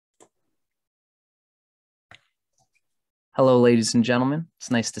Hello, ladies and gentlemen.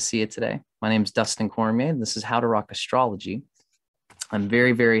 It's nice to see you today. My name is Dustin Cormier, and this is How to Rock Astrology. I'm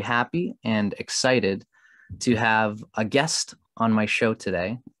very, very happy and excited to have a guest on my show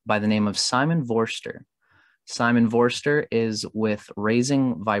today by the name of Simon Vorster. Simon Vorster is with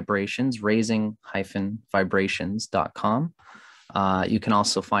Raising Vibrations, raising-vibrations.com. You can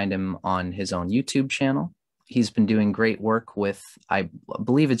also find him on his own YouTube channel. He's been doing great work with, I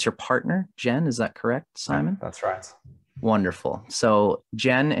believe it's your partner, Jen. Is that correct, Simon? That's right. Wonderful. So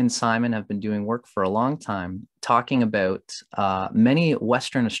Jen and Simon have been doing work for a long time, talking about many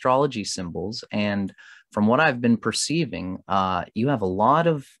Western astrology symbols. And from what I've been perceiving, you have a lot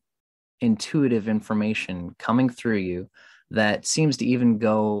of intuitive information coming through you that seems to even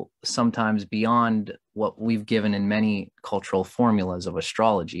go sometimes beyond what we've given in many cultural formulas of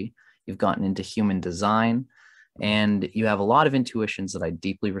astrology. You've gotten into human design, and you have a lot of intuitions that I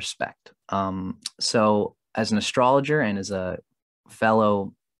deeply respect. So as an astrologer and as a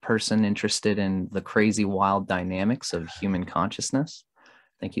fellow person interested in the crazy, wild dynamics of human consciousness,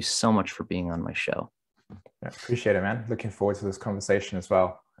 thank you so much for being on my show. Yeah, appreciate it, man. Looking forward to this conversation as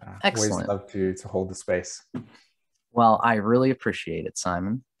well. Excellent. Always love to hold the space. Well, I really appreciate it,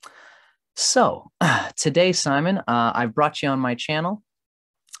 Simon. So today, Simon, I've brought you on my channel.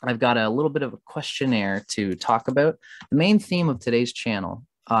 I've got a little bit of a questionnaire to talk about. The main theme of today's channel,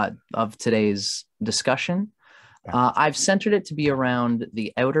 of today's discussion, I've centered it to be around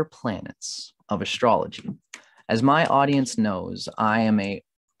the outer planets of astrology. As my audience knows, I am a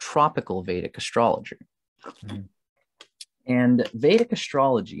tropical Vedic astrologer. Mm-hmm. And Vedic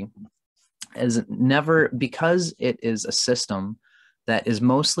astrology is never, because it is a system that is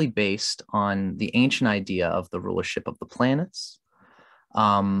mostly based on the ancient idea of the rulership of the planets,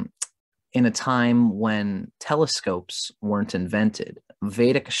 in a time when telescopes weren't invented.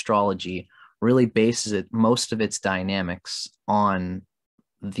 Vedic astrology really bases most of its dynamics on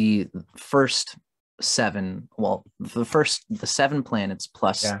the first seven, the seven planets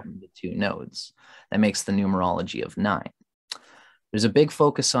plus the two nodes. That makes the numerology of 9. There's a big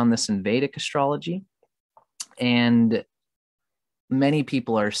focus on this in Vedic astrology, and many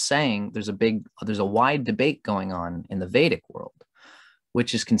people are saying there's a wide debate going on in the Vedic world,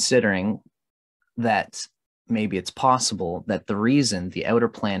 which is considering that maybe it's possible that the reason the outer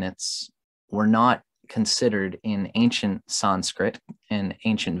planets were not considered in ancient Sanskrit and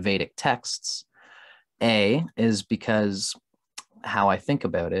ancient Vedic texts, is because, how I think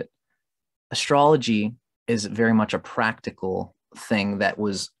about it, astrology is very much a practical thing that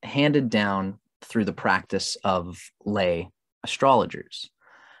was handed down through the practice of lay astrologers.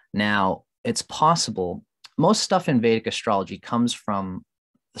 Now, it's possible, most stuff in Vedic astrology comes from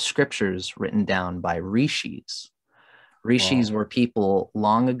the scriptures written down by rishis. Rishis were people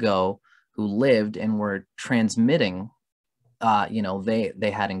long ago who lived and were transmitting,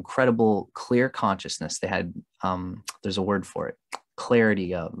 they had incredible clear consciousness. They had, there's a word for it,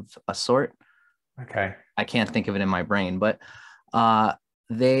 clarity of a sort. Okay. I can't think of it in my brain, but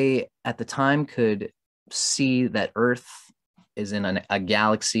they at the time could see that Earth is in a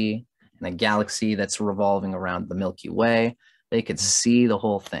galaxy, and a galaxy that's revolving around the Milky Way. They could see the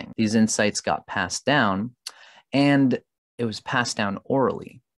whole thing. These insights got passed down, and it was passed down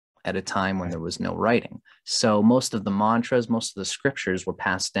orally at a time when there was no writing. So most of the mantras, most of the scriptures were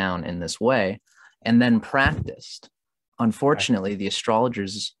passed down in this way and then practiced. Unfortunately, the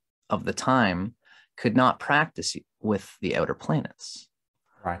astrologers of the time could not practice with the outer planets.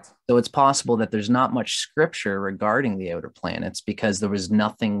 Right. So it's possible that there's not much scripture regarding the outer planets because there was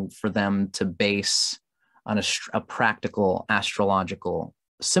nothing for them to base on a practical astrological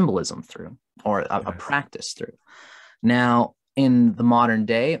symbolism through, or a practice through. Now, in the modern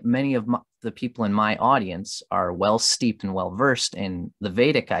day, many of the people in my audience are well steeped and well versed in the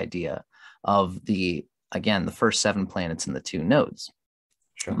Vedic idea of the first 7 planets and the 2 nodes.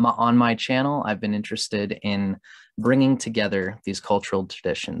 Sure. On my channel, I've been interested in bringing together these cultural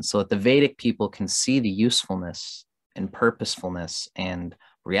traditions so that the Vedic people can see the usefulness and purposefulness and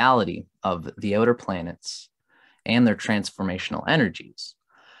reality of the outer planets and their transformational energies.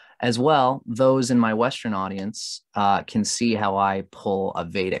 As well, those in my Western audience can see how I pull a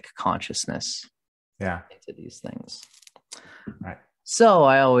Vedic consciousness into these things. Right. So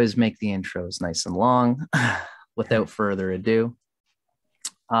I always make the intros nice and long. Without further ado,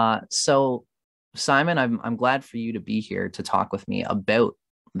 so Simon, I'm glad for you to be here to talk with me about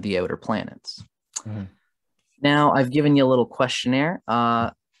the outer planets. Mm-hmm. Now, I've given you a little questionnaire.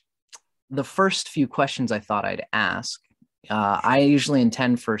 The first few questions I thought I'd ask, I usually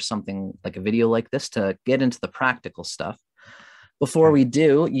intend for something like a video like this to get into the practical stuff. Before we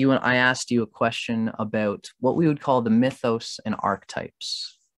do, I asked you a question about what we would call the mythos and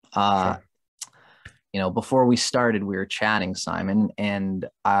archetypes. Sure. Before we started, we were chatting, Simon, and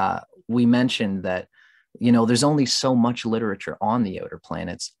we mentioned that, there's only so much literature on the outer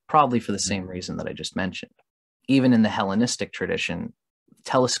planets, probably for the same reason that I just mentioned. Even in the Hellenistic tradition,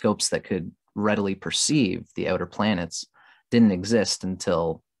 telescopes that could readily perceive the outer planets didn't exist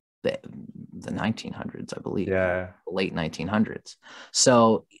until the 1900s, I believe. Yeah. Late 1900s.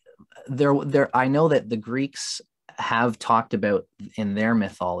 So I know that the Greeks have talked about in their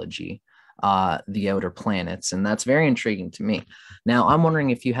mythology the outer planets, and that's very intriguing to me. Now, I'm wondering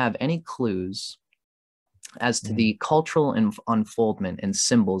if you have any clues as to the cultural unfoldment and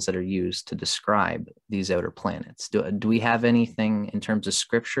symbols that are used to describe these outer planets. Do we have anything in terms of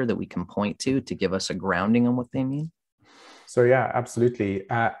scripture that we can point to give us a grounding on what they mean? So yeah, absolutely.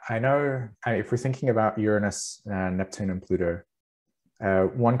 I know if we're thinking about Uranus, Neptune, and Pluto,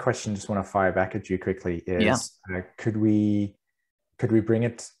 one question I just want to fire back at you quickly is, could we bring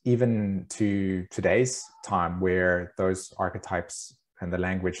it even to today's time, where those archetypes and the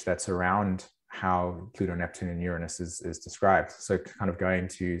language that's around how Pluto, Neptune, and Uranus is described? So kind of going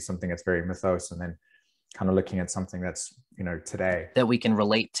to something that's very mythos, and then kind of looking at something that's, today, that we can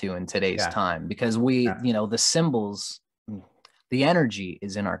relate to in today's time, because the symbols, the energy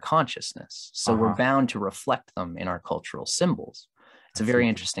is in our consciousness. So we're bound to reflect them in our cultural symbols. It's a very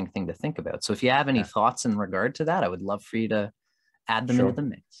interesting thing to think about. So if you have any thoughts in regard to that, I would love for you to add them into the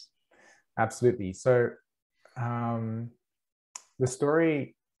mix. Absolutely. So the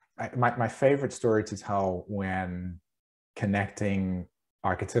story, my favorite story to tell when connecting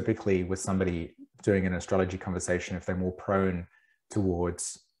archetypically with somebody doing an astrology conversation, if they're more prone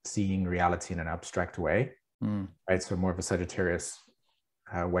towards seeing reality in an abstract way, right? So more of a Sagittarius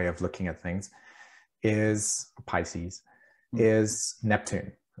way of looking at things, is Pisces, is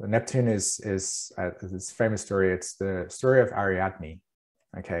Neptune. Neptune is this famous story. It's the story of Ariadne.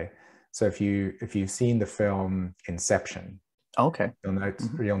 Okay, so if you've seen the film Inception,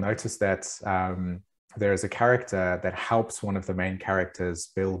 you'll notice that there is a character that helps one of the main characters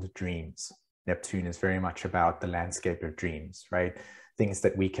build dreams. Neptune is very much about the landscape of dreams, right? Things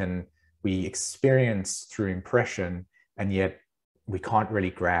that we experience through impression, and yet we can't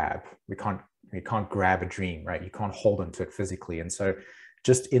really grab. We can't grab a dream, right? You can't hold onto it physically. And so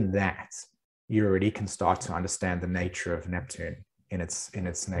just in that, you already can start to understand the nature of Neptune in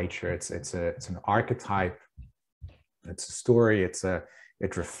its nature. It's an archetype. It's a story.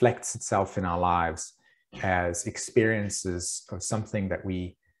 It reflects itself in our lives as experiences of something that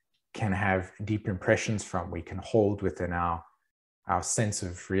we can have deep impressions from. We can hold within our sense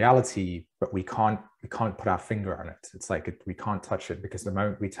of reality, but we can't put our finger on it. It's like we can't touch it, because the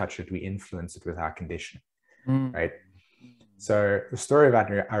moment we touch it, we influence it with our condition, right? So the story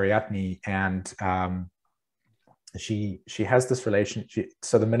about Ariadne, and she has this relationship.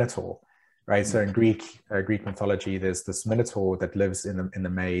 So the Minotaur, right? So in Greek mythology, there's this Minotaur that lives in the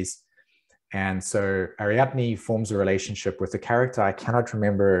maze, and so Ariadne forms a relationship with a character I cannot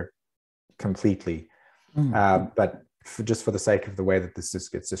remember completely, but just for the sake of the way that this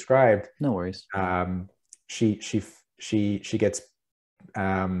gets described, no worries. She gets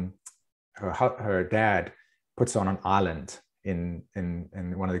her dad puts on an island in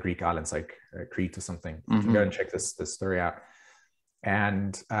one of the Greek islands, like Crete or something. You can go and check this story out.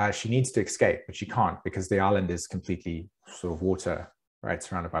 And she needs to escape, but she can't, because the island is completely sort of water, right,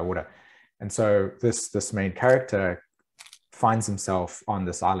 surrounded by water. And so this main character finds himself on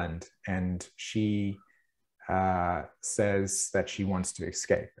this island, and she says that she wants to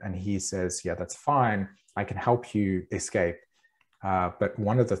escape, and he says, yeah, that's fine, I can help you escape, but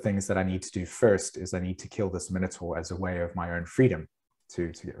one of the things that I need to do first is I need to kill this Minotaur as a way of my own freedom, to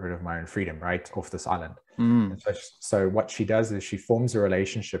get rid of my own freedom, right, off this island. And so what she does is she forms a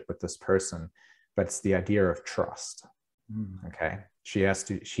relationship with this person, but it's the idea of trust. Okay,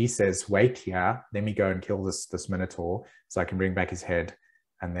 she says, wait here, let me go and kill this Minotaur so I can bring back his head,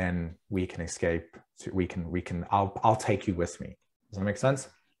 and then we can escape. I'll take you with me. Does that make sense?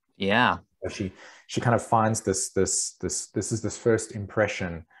 Yeah. She kind of finds this is this first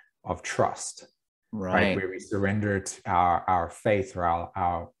impression of trust, right? Where we surrendered our faith or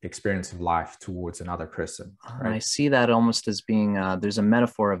our experience of life towards another person. Right? I see that almost as being there's a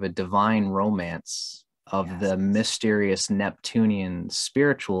metaphor of a divine romance of the mysterious Neptunian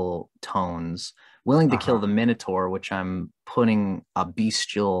spiritual tones, willing to kill the Minotaur, which I'm putting a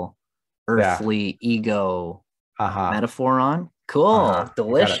bestial, earthly ego metaphor on. Cool.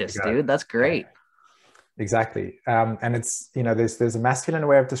 Delicious, dude. That's great. Exactly. And it's, there's a masculine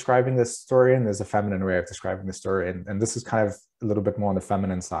way of describing this story and there's a feminine way of describing the story. And this is kind of a little bit more on the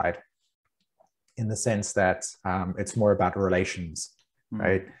feminine side in the sense that it's more about relations,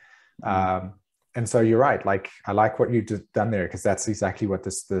 right? And so you're right. Like, I like what you've done there, because that's exactly what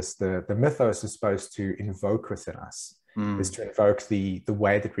the mythos is supposed to invoke within us, is to invoke the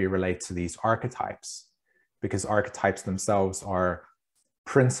way that we relate to these archetypes, because archetypes themselves are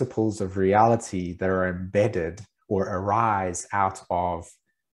principles of reality that are embedded or arise out of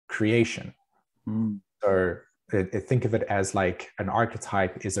creation. So think of it as like an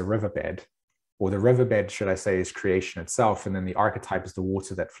archetype is a riverbed, or the riverbed, should I say, is creation itself, and then the archetype is the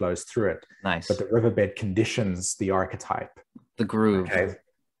water that flows through it. Nice. But the riverbed conditions the archetype. The groove. Okay.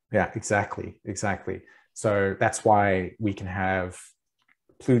 Yeah, exactly. So that's why we can have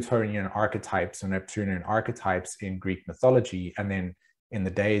Plutonian archetypes or Neptunian archetypes in Greek mythology, and then in the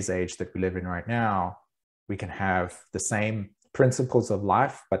day's age that we live in right now, we can have the same principles of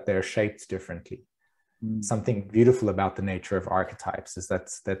life, but they're shaped differently. Something beautiful about the nature of archetypes is that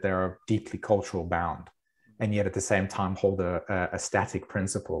they're deeply cultural bound, and yet at the same time hold a static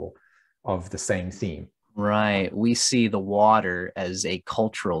principle of the same theme. Right. We see the water as a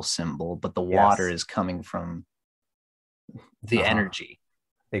cultural symbol, but the water is coming from the energy.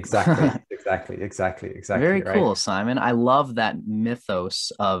 Exactly. Very right? cool, Simon. I love that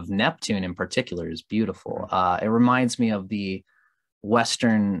mythos of Neptune in particular is beautiful. It reminds me of the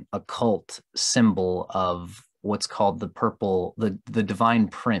Western occult symbol of what's called the divine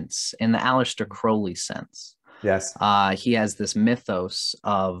prince in the Aleister Crowley sense. Yes. He has this mythos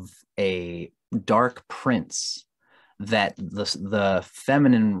of a dark prince that the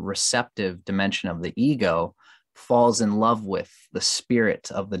feminine receptive dimension of the ego falls in love with the spirit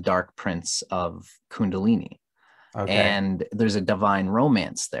of the dark prince of Kundalini. Okay. And there's a divine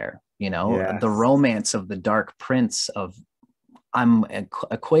romance there, the romance of the dark prince of, I'm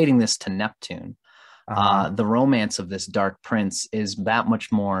equating this to Neptune. The romance of this dark prince is that much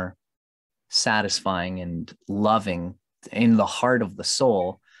more satisfying and loving in the heart of the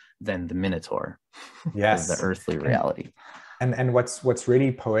soul than the Minotaur. Yes. The earthly reality. And what's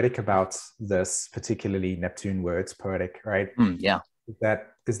really poetic about this, particularly Neptune words, poetic, right?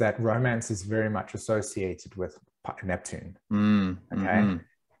 Is that romance is very much associated with Neptune.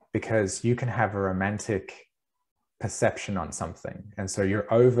 Because you can have a romantic perception on something, and so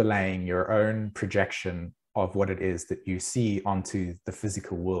you're overlaying your own projection of what it is that you see onto the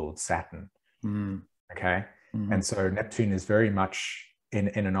physical world, Saturn. And so Neptune is very much in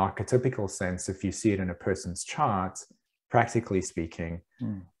an archetypical sense, if you see it in a person's chart, practically speaking,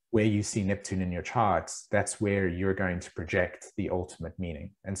 where you see Neptune in your charts, that's where you're going to project the ultimate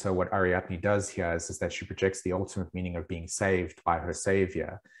meaning. And so what Ariadne does here is that she projects the ultimate meaning of being saved by her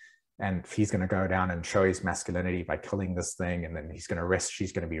savior. And he's going to go down and show his masculinity by killing this thing. And then she's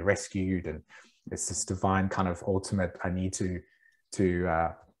going to be rescued. And it's this divine kind of ultimate, I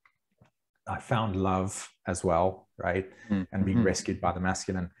found love as well, right? And being rescued by the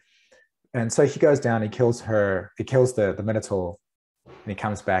masculine. And so he goes down, he kills the Minotaur, and he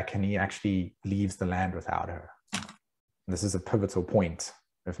comes back and he actually leaves the land without her. And this is a pivotal point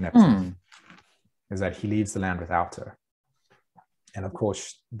of Neptune, is that he leaves the land without her. And of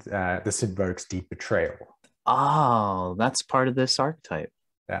course, this invokes deep betrayal. Oh, that's part of this archetype.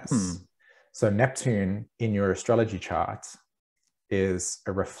 Yes. So Neptune in your astrology chart is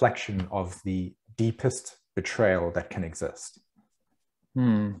a reflection of the deepest betrayal that can exist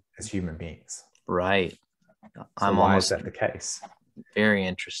as human beings. Right. So why is that the case? Very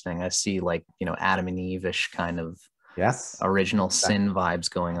interesting. I see Adam and Eve-ish kind of original sin vibes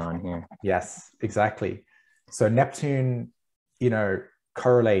going on here. Yes, exactly. So Neptune,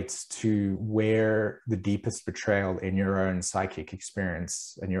 correlates to where the deepest betrayal in your own psychic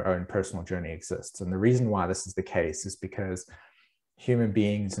experience and your own personal journey exists. And the reason why this is the case is because human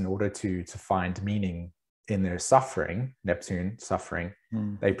beings, in order to find meaning in their suffering, Neptune suffering,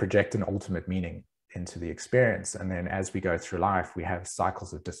 they project an ultimate meaning into the experience. And then as we go through life, we have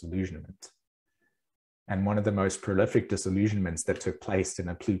cycles of disillusionment. And one of the most prolific disillusionments that took place in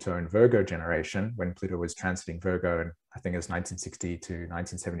a Pluto and Virgo generation, when Pluto was transiting Virgo, and I think it was 1960 to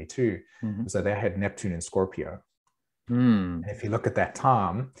 1972, was that they had Neptune in Scorpio. And if you look at that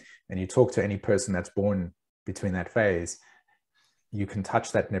time and you talk to any person that's born between that phase, you can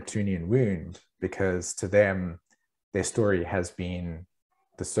touch that Neptunian wound, because to them, their story has been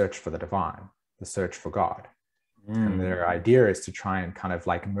the search for the divine, the search for God. And their idea is to try and kind of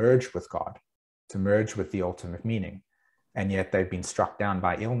merge with God, to merge with the ultimate meaning. And yet they've been struck down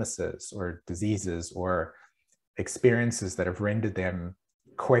by illnesses or diseases or experiences that have rendered them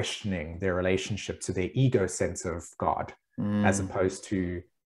questioning their relationship to their ego sense of God, as opposed to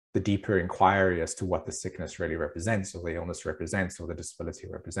the deeper inquiry as to what the sickness really represents, or the illness represents, or the disability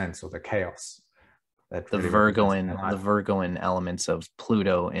represents, or the chaos that The really represents my life. The Virgoan elements of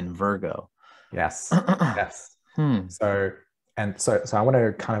Pluto in Virgo. Yes. Yes. So I want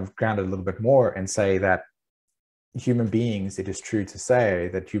to kind of ground it a little bit more and say that human beings, it is true to say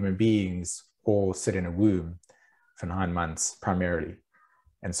that human beings all sit in a womb for 9 months primarily.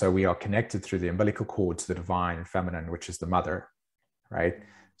 And so we are connected through the umbilical cord to the divine feminine, which is the mother, right?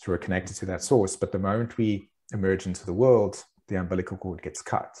 So we're connected to that source. But the moment we emerge into the world, the umbilical cord gets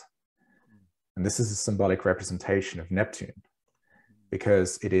cut. And this is a symbolic representation of Neptune,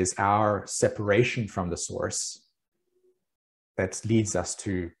 because it is our separation from the source that leads us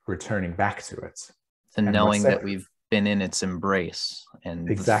to returning back to it. The knowing that we've been in its embrace, and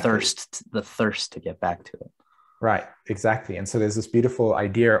exactly. the thirst to get back to it. Right, exactly. And so there's this beautiful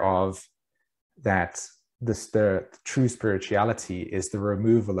idea of that the true spirituality is the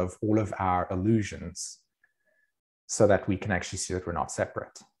removal of all of our illusions so that we can actually see that we're not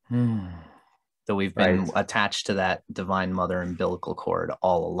separate. So we've been attached to that divine mother umbilical cord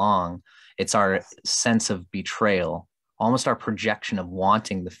all along. It's our sense of betrayal, almost our projection of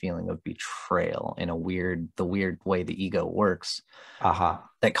wanting the feeling of betrayal in the weird way the ego works,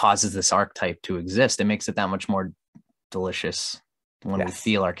 that causes this archetype to exist. It makes it that much more delicious when we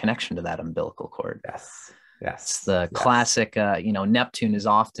feel our connection to that umbilical cord. Yes. It's the classic, Neptune is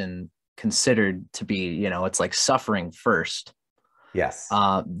often considered to be, it's like suffering first. Yes.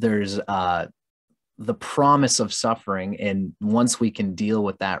 There's the promise of suffering, and once we can deal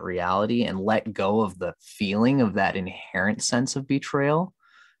with that reality and let go of the feeling of that inherent sense of betrayal,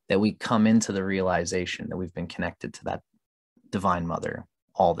 that we come into the realization that we've been connected to that divine mother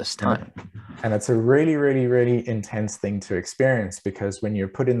all this time. And it's a really, really, really intense thing to experience, because when you're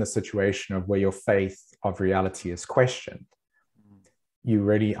put in the situation of where your faith of reality is questioned, you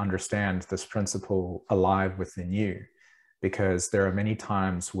really understand this principle alive within you, because there are many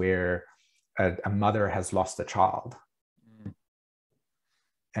times where a mother has lost a child.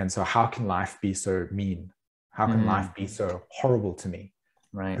 And so how can life be so mean? How can life be so horrible to me?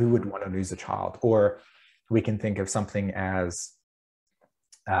 Right. Who would want to lose a child? Or we can think of something as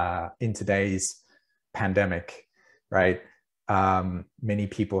in today's pandemic, right? Many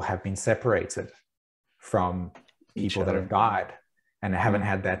people have been separated from people that have died and haven't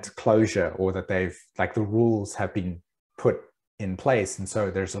had that closure, or that they've, like, the rules have been put in place. And so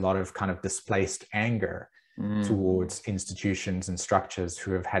there's a lot of kind of displaced anger towards institutions and structures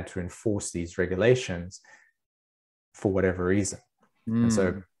who have had to enforce these regulations for whatever reason. And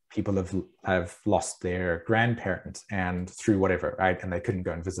so people have lost their grandparents, and through whatever, right? And they couldn't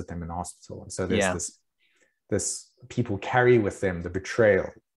go and visit them in the hospital. And so there's this people carry with them the betrayal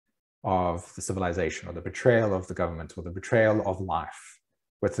of the civilization, or the betrayal of the government, or the betrayal of life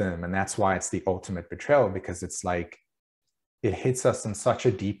with them. And that's why it's the ultimate betrayal, because it's like, it hits us on such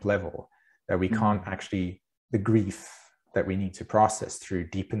a deep level that we can't actually, the grief that we need to process through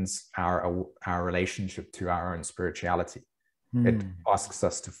deepens our relationship to our own spirituality. It asks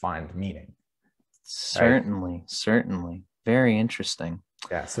us to find meaning. Certainly. Very interesting.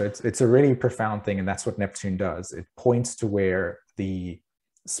 Yeah, so it's a really profound thing, and that's what Neptune does. It points to where the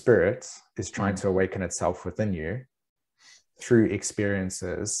spirit is trying to awaken itself within you through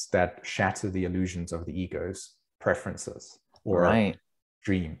experiences that shatter the illusions of the ego's preferences or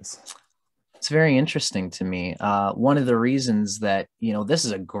dreams. It's very interesting to me. One of the reasons that, this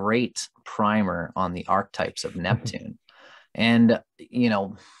is a great primer on the archetypes of Neptune. And,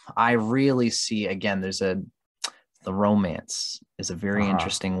 I really see, again, the romance is a very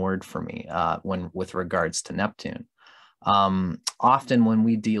interesting word for me with regards to Neptune. Often when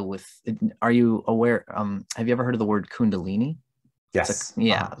we deal with, are you aware, have you ever heard of the word Kundalini? Yes.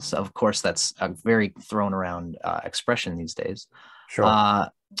 So of course, that's a very thrown around expression these days. Sure.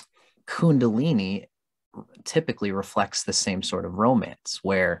 Kundalini typically reflects the same sort of romance,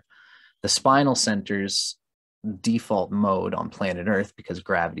 where the spinal center's default mode on planet Earth, because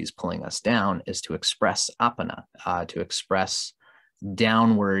gravity is pulling us down, is to express apana, to express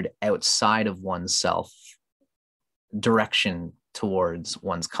downward, outside of oneself, direction towards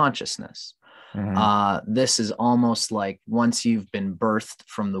one's consciousness. This is almost like once you've been birthed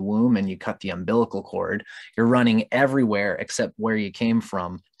from the womb and you cut the umbilical cord, you're running everywhere except where you came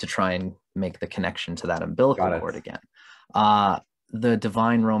from to try and make the connection to that umbilical cord again. The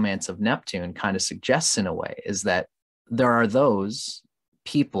divine romance of Neptune kind of suggests, in a way, is that there are those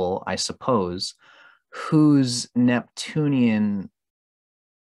people, I suppose, whose Neptunian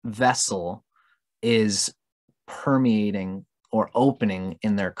vessel is permeating or opening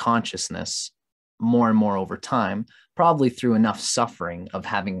in their consciousness more and more over time, probably through enough suffering of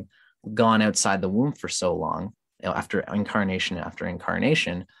having gone outside the womb for so long, after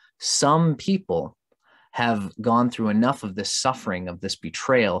incarnation. Some people have gone through enough of this suffering, of this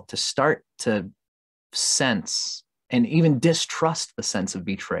betrayal, to start to sense and even distrust the sense of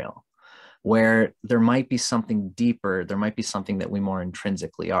betrayal, where there might be something deeper, there might be something that we more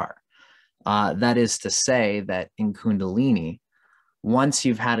intrinsically are. That is to say that in Kundalini, once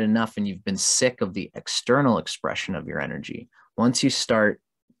you've had enough and you've been sick of the external expression of your energy, once you start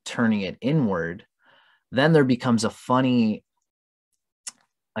turning it inward, then there becomes a funny,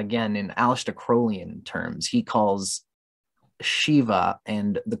 again, in Aleister Crowleyan terms, he calls Shiva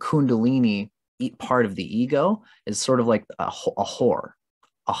and the Kundalini part of the ego is sort of like a whore,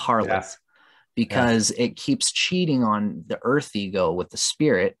 a harlot. Yes. Because it keeps cheating on the earth ego with the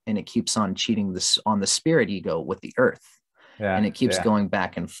spirit, and it keeps on cheating on the spirit ego with the earth. And it keeps going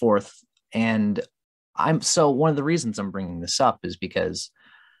back and forth. And one of the reasons I'm bringing this up is because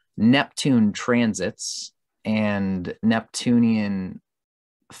Neptune transits and Neptunian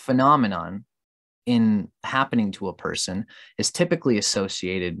phenomenon in happening to a person is typically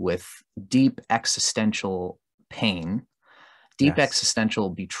associated with deep existential pain, deep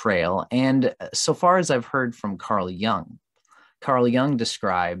existential betrayal. And so far as I've heard from Carl Jung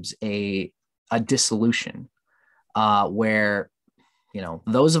describes a dissolution where,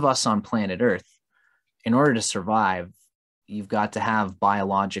 those of us on planet Earth, in order to survive, you've got to have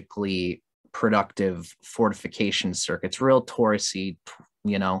biologically productive fortification circuits, real Taurusy,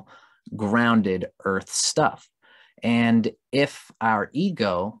 grounded Earth stuff. And if our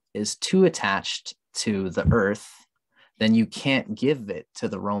ego is too attached to the Earth, then you can't give it to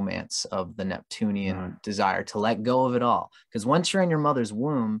the romance of the Neptunian desire to let go of it all. Because once you're in your mother's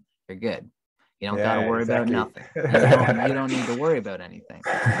womb, you're good. You don't got to worry about nothing. You don't need to worry about anything.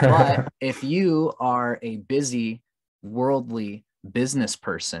 But if you are a busy, worldly business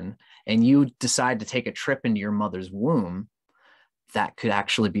person and you decide to take a trip into your mother's womb, that could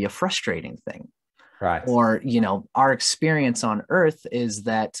actually be a frustrating thing. Right. Or, our experience on Earth is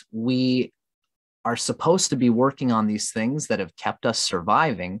that we are supposed to be working on these things that have kept us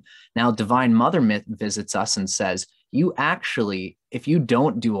surviving. Now, Divine Mother visits us and says, you actually, if you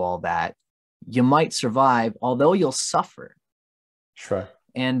don't do all that, you might survive, although you'll suffer. Sure.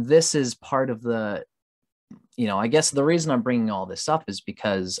 And this is part of the, I guess the reason I'm bringing all this up is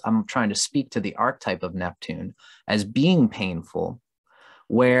because I'm trying to speak to the archetype of Neptune as being painful,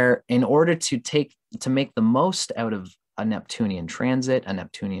 where in order to make the most out of a Neptunian transit, a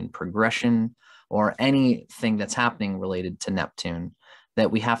Neptunian progression, or anything that's happening related to Neptune, that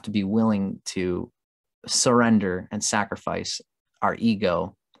we have to be willing to surrender and sacrifice our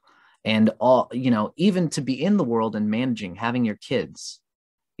ego and all, even to be in the world and managing, having your kids,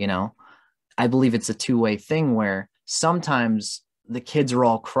 I believe it's a two-way thing where sometimes the kids are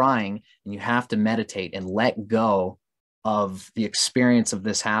all crying and you have to meditate and let go of the experience of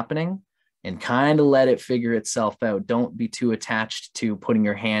this happening and kind of let it figure itself out. Don't be too attached to putting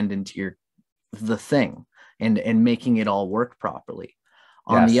your hand into the thing and making it all work properly.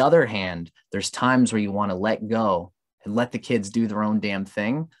 On the other hand, there's times where you want to let go and let the kids do their own damn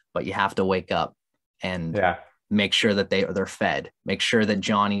thing, but you have to wake up and make sure that they're fed, make sure that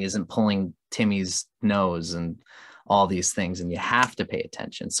Johnny isn't pulling Timmy's nose and all these things. And you have to pay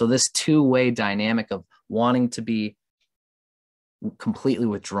attention. So this two-way dynamic of wanting to be completely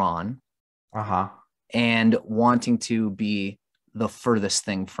withdrawn and wanting to be the furthest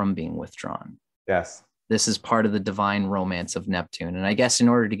thing from being withdrawn. Yes. This is part of the divine romance of Neptune. And I guess in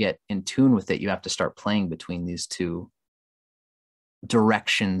order to get in tune with it, you have to start playing between these two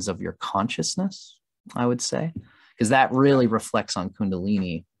directions of your consciousness, I would say, because that really reflects on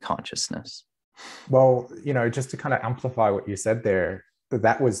Kundalini consciousness. Well, just to kind of amplify what you said there,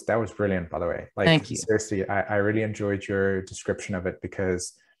 that was brilliant, by the way. Like, thank you. Seriously, I really enjoyed your description of it,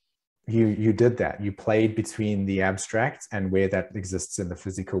 because you did that. You played between the abstract and where that exists in the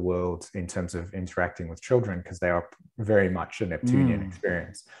physical world in terms of interacting with children, because they are very much a Neptunian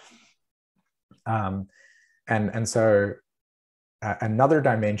experience. And so another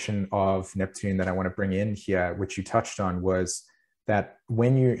dimension of Neptune that I want to bring in here, which you touched on, was that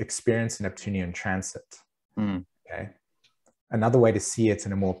when you experience a Neptunian transit, another way to see it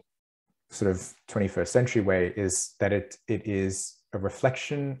in a more sort of 21st century way is that it is a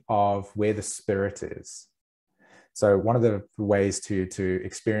reflection of where the spirit is. So one of the ways to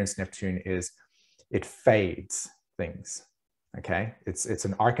experience Neptune is it fades things. Okay, it's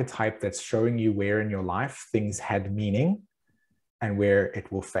an archetype that's showing you where in your life things had meaning and where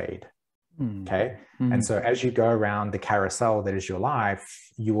it will fade. Okay. And so as you go around the carousel that is your life,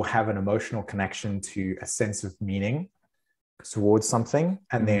 you will have an emotional connection to a sense of meaning towards something.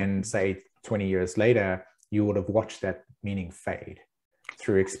 And then say 20 years later, you would have watched that meaning fade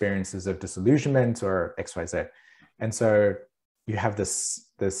through experiences of disillusionment or XYZ. And so you have this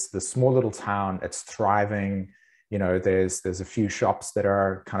small little town, it's thriving. You know, there's a few shops that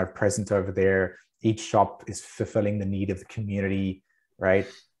are kind of present over there. Each shop is fulfilling the need of the community, right?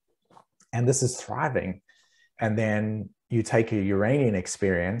 And this is thriving. And then you take a Uranian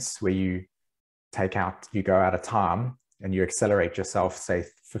experience where you go out of time and you accelerate yourself, say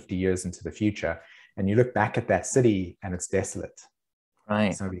 50 years into the future, and you look back at that city and it's desolate. Right.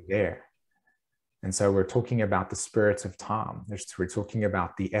 There's nobody there. And so we're talking about the spirit of time. We're talking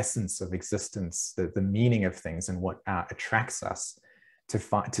about the essence of existence, the meaning of things, and what attracts us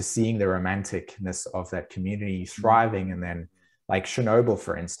to seeing the romanticness of that community thriving. And then, like Chernobyl,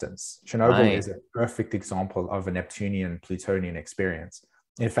 for instance, Chernobyl is a perfect example of a Neptunian Plutonian experience.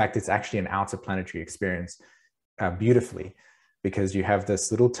 In fact, it's actually an outer planetary experience beautifully, because you have this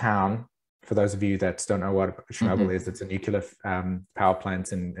little town. For those of you that don't know what Chernobyl is, it's a nuclear power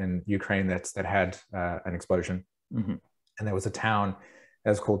plant in Ukraine that had an explosion. And there was a town that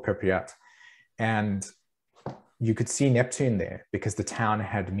was called Pripyat. And you could see Neptune there because the town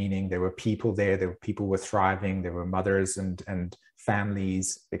had meaning. There were people there. People were thriving. There were mothers and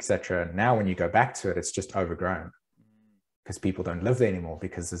families, etc. Now, when you go back to it, it's just overgrown because people don't live there anymore,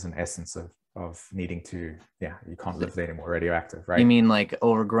 because there's an essence of needing to, you can't live there anymore, radioactive, right? You mean like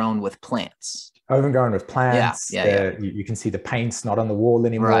overgrown with plants? Overgrown with plants. Yeah. You can see the paint's not on the wall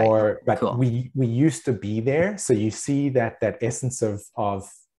anymore, right. But we used to be there. So you see that essence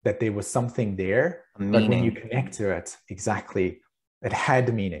of that there was something there, but when you connect to it, exactly, it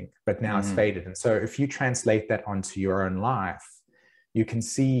had meaning, but now it's faded. And so if you translate that onto your own life, you can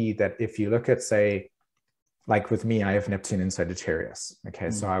see that if you look at, say, like with me, I have Neptune in Sagittarius. Okay,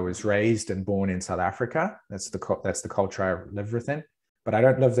 so I was raised and born in South Africa. That's the culture I live within, but I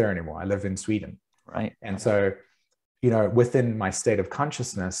don't live there anymore. I live in Sweden. Right. And so, within my state of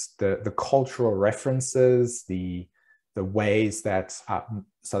consciousness, the cultural references, the ways that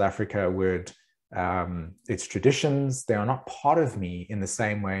South Africa would, its traditions, they are not part of me in the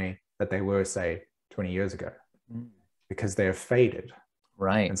same way that they were, say, 20 years ago, because they have faded.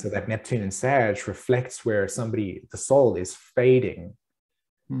 Right. And so that Neptune in Sag reflects where the soul is fading.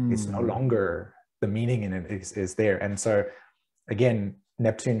 It's no longer, the meaning in it is there. And so again,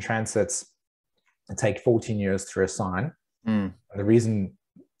 Neptune transits take 14 years through a sign. And the reason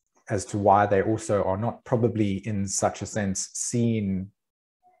as to why they also are not probably in such a sense seen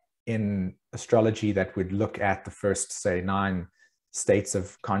in astrology that would look at the first, say, 9 states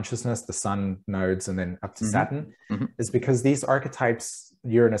of consciousness, the sun nodes, and then up to Saturn, is because these archetypes,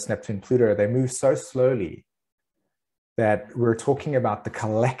 Uranus, Neptune, Pluto, they move so slowly that we're talking about the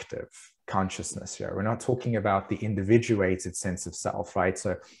collective consciousness here. We're not talking about the individuated sense of self, right?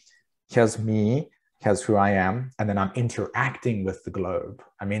 So here's me, here's who I am, and then I'm interacting with the globe.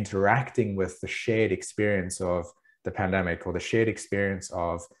 I'm interacting with the shared experience of the pandemic or the shared experience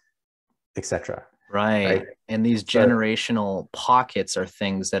of etc. Right. And these generational pockets are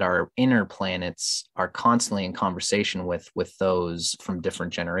things that our inner planets are constantly in conversation with those from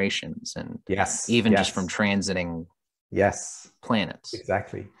different generations, and even just from transiting planets.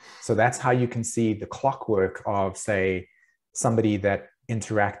 Exactly. So that's how you can see the clockwork of, say, somebody that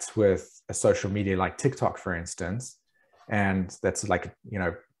interacts with a social media like TikTok, for instance, and that's like,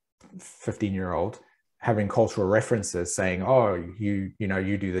 15-year-old having cultural references saying, oh, you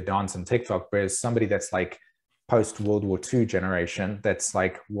do the dance on TikTok, whereas somebody that's like post World War II generation, that's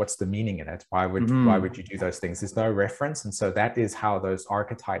like, what's the meaning in it? Why would you do those things? There's no reference. And so that is how those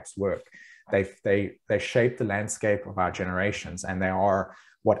archetypes work. They shape the landscape of our generations, and they are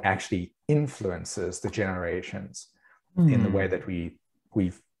what actually influences the generations in the way that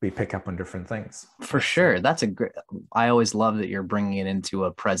we pick up on different things. For sure. That's I always love that you're bringing it into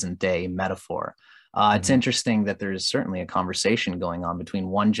a present day metaphor. It's interesting that there's certainly a conversation going on between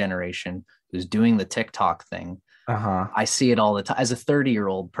one generation who's doing the TikTok thing. I see it all the time. As a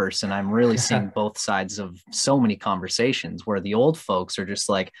 30-year-old person, I'm really seeing both sides of so many conversations where the old folks are just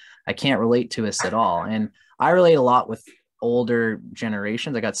like, I can't relate to this at all. And I relate a lot with older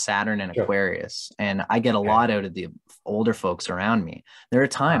generations. I got Saturn and Aquarius, and I get a lot out of the older folks around me. There are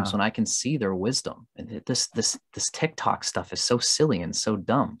times when I can see their wisdom, and this TikTok stuff is so silly and so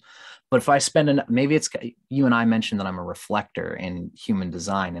dumb. But if I spend maybe it's, you and I mentioned that I'm a reflector in human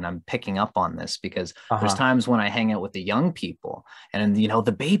design, and I'm picking up on this because there's times when I hang out with the young people, and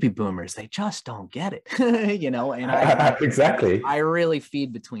the baby boomers, they just don't get it, and exactly. I really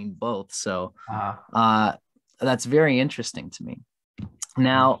feed between both. So that's very interesting to me.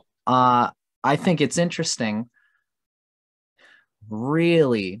 Now, I think it's interesting,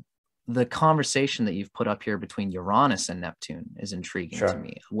 really, the conversation that you've put up here between Uranus and Neptune is intriguing to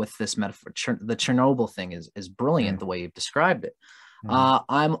me with this metaphor. The Chernobyl thing is brilliant, the way you've described it.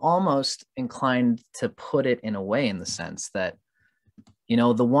 I'm almost inclined to put it in a way, in the sense that,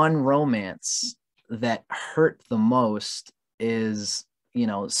 the one romance that hurt the most is,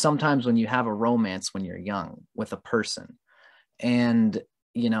 sometimes when you have a romance when you're young with a person, and,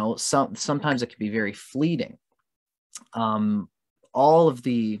 sometimes it can be very fleeting. All of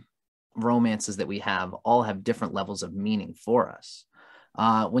the romances that we have all have different levels of meaning for us.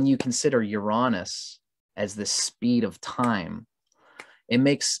 When you consider Uranus as the speed of time,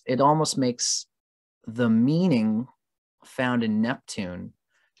 it almost makes the meaning found in Neptune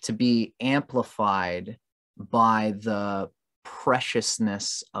to be amplified by the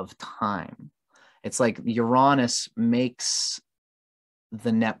preciousness of time. It's like Uranus makes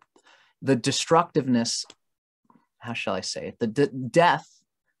the destructiveness, how shall I say it? The death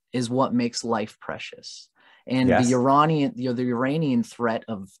is what makes life precious. And the Uranian threat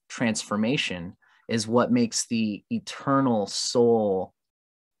of transformation is what makes the eternal soul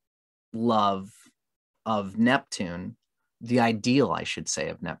love of Neptune, the ideal, I should say,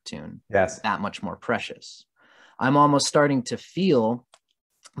 of Neptune, that much more precious. I'm almost starting to feel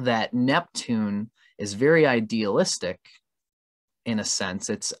that Neptune is very idealistic in a sense.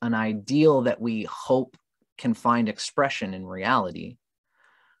 It's an ideal that we hope can find expression in reality.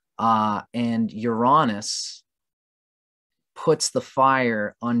 And Uranus puts the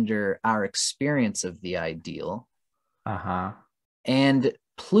fire under our experience of the ideal. And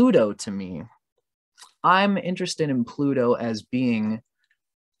Pluto, to me, I'm interested in Pluto as being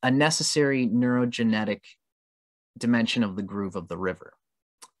a necessary neurogenetic dimension of the groove of the river,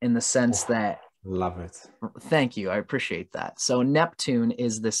 in the sense that... Love it. Thank you. I appreciate that. So Neptune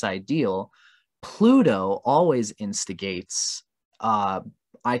is this ideal. Pluto always instigates...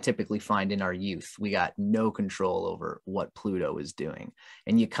 I typically find in our youth, we got no control over what Pluto is doing.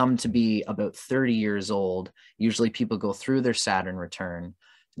 And you come to be about 30 years old. Usually people go through their Saturn return.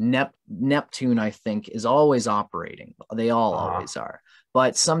 Neptune, I think, is always operating. They all always are.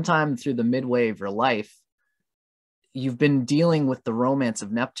 But sometime through the midway of your life, you've been dealing with the romance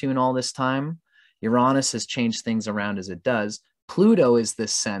of Neptune all this time. Uranus has changed things around as it does. Pluto is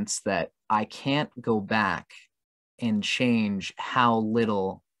this sense that I can't go back and change how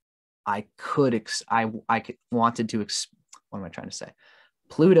little I could, wanted to, what am I trying to say?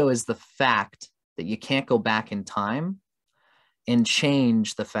 Pluto is the fact that you can't go back in time and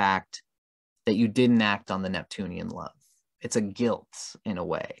change the fact that you didn't act on the Neptunian love. It's a guilt in a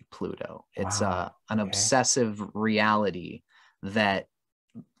way, Pluto. It's an obsessive reality that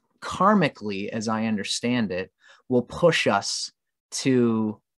karmically, as I understand it, will push us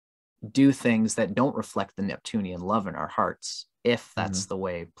to do things that don't reflect the Neptunian love in our hearts, if that's the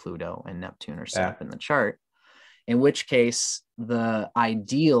way Pluto and Neptune are set up in the chart, in which case the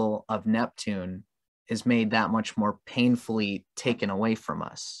ideal of Neptune is made that much more painfully taken away from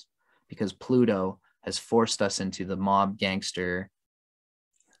us, because Pluto has forced us into the mob gangster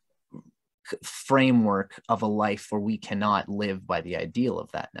framework of a life where we cannot live by the ideal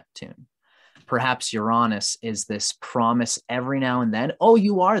of that Neptune. Perhaps Uranus is this promise every now and then. Oh,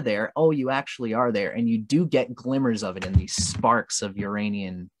 you are there. Oh, you actually are there. And you do get glimmers of it in these sparks of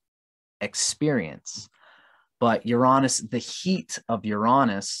Uranian experience. But Uranus, the heat of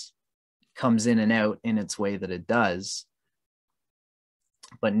Uranus comes in and out in its way that it does.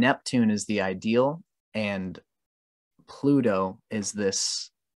 But Neptune is the ideal, and Pluto is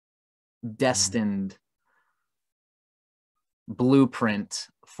this destined blueprint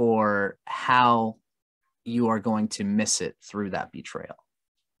for how you are going to miss it through that betrayal.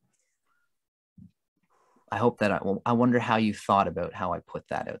 I hope that I wonder how you thought about how I put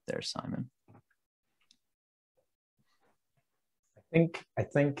that out there, Simon. I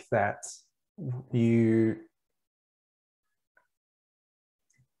think that you,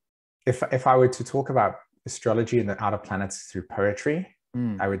 if I were to talk about astrology and the outer planets through poetry,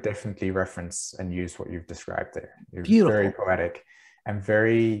 I would definitely reference and use what you've described there. It's very poetic and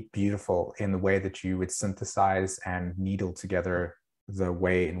very beautiful in the way that you would synthesize and needle together the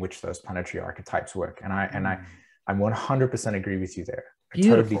way in which those planetary archetypes work. And I'm 100% agree with you there.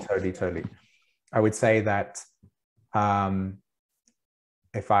 Totally. I would say that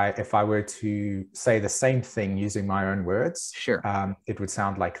if I were to say the same thing using my own words, Sure. It would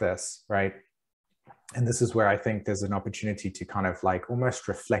sound like this, right? And this is where I think there's an opportunity to kind of like almost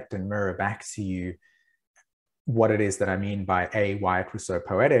reflect and mirror back to you what it is that I mean by A, why it was so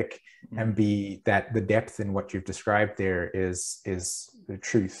poetic, and B, that the depth in what you've described there is the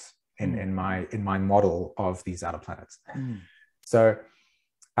truth in my model of these outer planets. So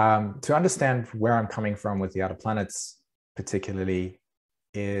to understand where I'm coming from with the outer planets, particularly,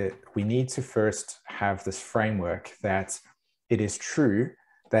 we need to first have this framework that it is true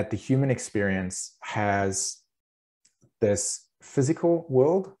that the human experience has this physical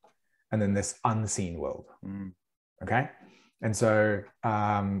world and then this unseen world. Okay. And so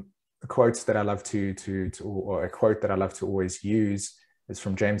quotes that I love or a quote that I love to always use is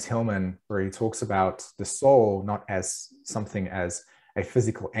from James Hillman, where he talks about the soul not as something as a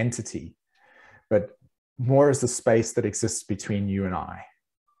physical entity, but more as the space that exists between you and I,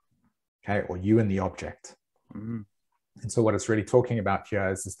 okay, or you and the object. And so what it's really talking about here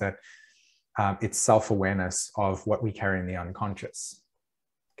is that it's self-awareness of what we carry in the unconscious.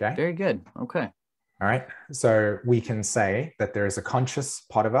 Okay. Very good. Okay. All right. So we can say that there is a conscious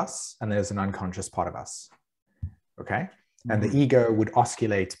part of us and there's an unconscious part of us. Okay. And the ego would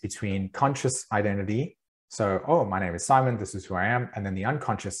oscillate between conscious identity. So, oh, my name is Simon, this is who I am. And then the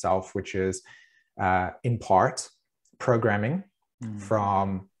unconscious self, which is in part programming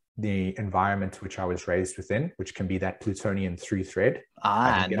from the environment which I was raised within, which can be that Plutonian through thread.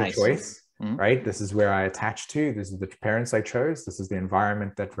 I didn't get a choice, right? This is where I attach to. This is the parents I chose. This is the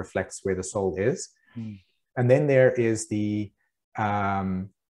environment that reflects where the soul is. And then there is the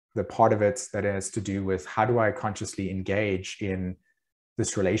part of it that has to do with how do I consciously engage in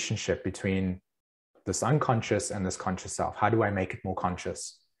this relationship between this unconscious and this conscious self? How do I make it more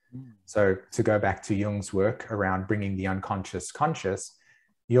conscious? So to go back to Jung's work around bringing the unconscious conscious,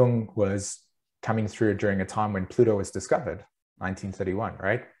 Jung was coming through during a time when Pluto was discovered, 1931,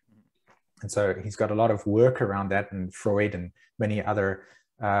 right? And so he's got a lot of work around that, and Freud and many other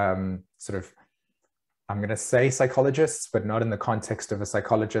sort of, I'm going to say psychologists, but not in the context of a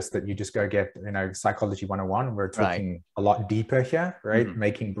psychologist that you just go get, psychology 101. We're talking a lot deeper here, right?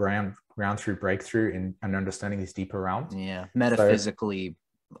 Making ground through breakthrough and understanding these deeper realms. Yeah. Metaphysically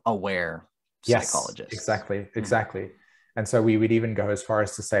aware psychologists. Yes, exactly. And so we would even go as far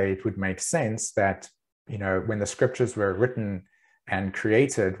as to say it would make sense that, when the scriptures were written and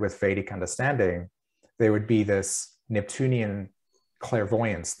created with Vedic understanding, there would be this Neptunian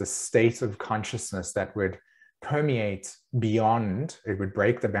clairvoyance, the state of consciousness that would permeate beyond, it would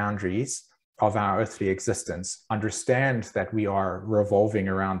break the boundaries of our earthly existence, understand that we are revolving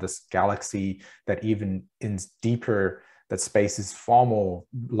around this galaxy that even in deeper, that space is far more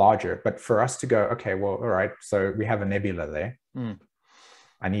larger. But for us to go, okay, well, all right, so we have a nebula there.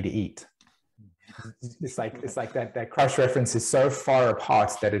 I need to eat. It's like that cross reference is so far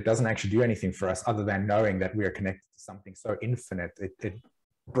apart that it doesn't actually do anything for us other than knowing that we are connected to something so infinite. It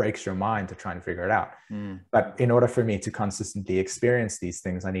breaks your mind to try and figure it out. But in order for me to consistently experience these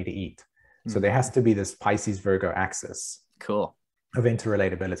things, I need to eat. So there has to be this Pisces Virgo axis of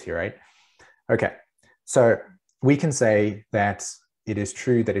interrelatability, right? Okay. So we can say that it is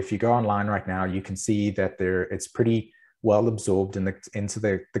true that if you go online right now, you can see that it's pretty well absorbed into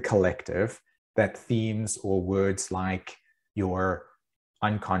the collective, that themes or words like your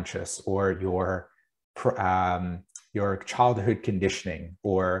unconscious or your childhood conditioning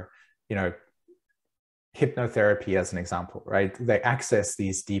or, hypnotherapy as an example, right? They access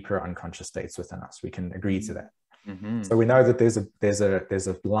these deeper unconscious states within us. We can agree to that. So we know that there's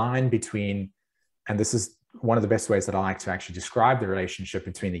a line between, and this is one of the best ways that I like to actually describe the relationship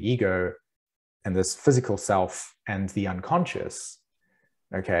between the ego and this physical self and the unconscious,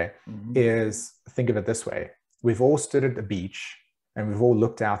 okay, is, think of it this way. We've all stood at the beach and we've all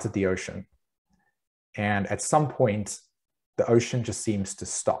looked out at the ocean. And at some point, the ocean just seems to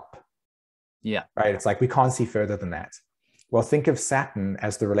stop. Yeah. Right? It's like we can't see further than that. Well, think of Saturn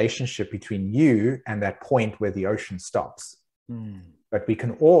as the relationship between you and that point where the ocean stops. But we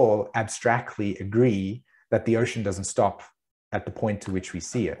can all abstractly agree that the ocean doesn't stop at the point to which we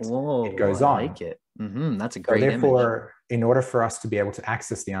see it. Whoa, it goes on. I like it. That's a great therefore, in order for us to be able to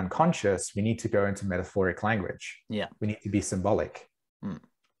access the unconscious, we need to go into metaphoric language. Yeah. We need to be symbolic,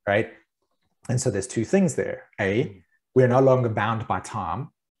 right? And so there's two things there. A, we're no longer bound by time.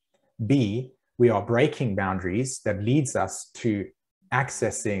 B, we are breaking boundaries that leads us to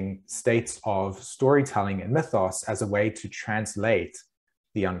accessing states of storytelling and mythos as a way to translate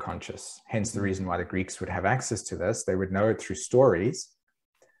the unconscious. Hence the reason why the Greeks would have access to this. They would know it through stories,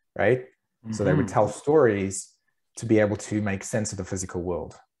 right? So they would tell stories to be able to make sense of the physical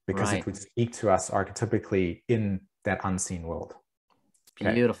world, because it would speak to us archetypically in that unseen world.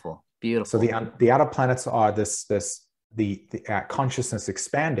 Okay? Beautiful, beautiful. So the outer planets are the consciousness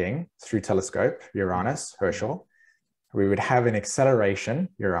expanding through telescope, Uranus, Herschel. We would have an acceleration,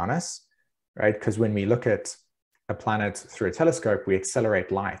 Uranus, right? Because when we look at a planet through a telescope, we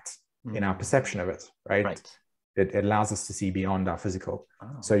accelerate light in our perception of it, right? It allows us to see beyond our physical.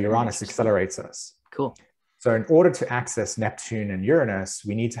 So Uranus accelerates us. Cool. So in order to access Neptune and Uranus,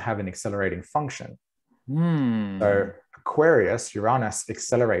 we need to have an accelerating function. So Aquarius, Uranus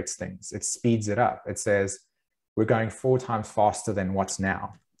accelerates things. It speeds it up. It says, we're going 4 times faster than what's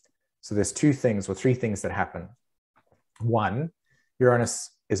now. So there's 2 things or 3 things that happen. 1,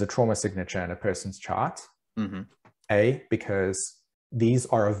 Uranus is a trauma signature in a person's chart. Because these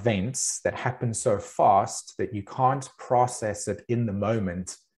are events that happen so fast that you can't process it in the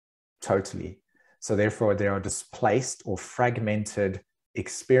moment totally. So therefore, they are displaced or fragmented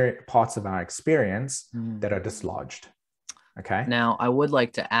parts of our experience that are dislodged. Okay. Now, I would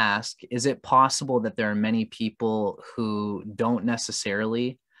like to ask, is it possible that there are many people who don't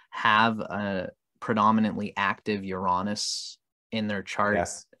necessarily have a predominantly active Uranus in their chart,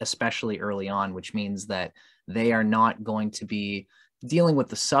 especially early on, which means that they are not going to be dealing with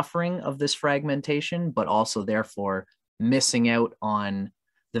the suffering of this fragmentation, but also therefore missing out on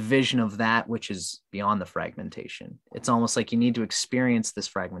the vision of that which is beyond the fragmentation? It's almost like you need to experience this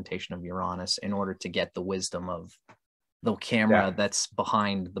fragmentation of Uranus in order to get the wisdom of the camera that's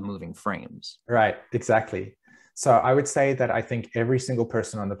behind the moving frames. Right, exactly. So I would say that I think every single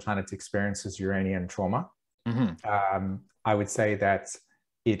person on the planet experiences Uranian trauma. I would say that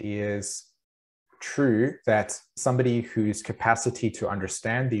it is true that somebody whose capacity to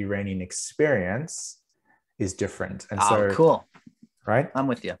understand the Uranian experience is different. And cool. Right? I'm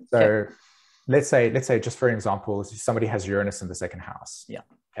with you. So let's say just for example, somebody has Uranus in the 2nd house. Yeah.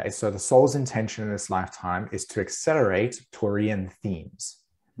 Okay. So the soul's intention in this lifetime is to accelerate Taurian themes.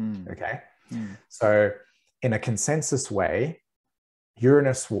 Okay. So in a consensus way,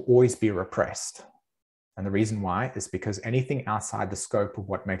 Uranus will always be repressed. And the reason why is because anything outside the scope of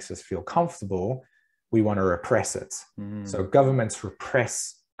what makes us feel comfortable, we want to repress it. So governments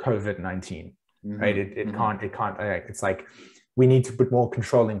repress COVID-19, right? It can't, it's like, we need to put more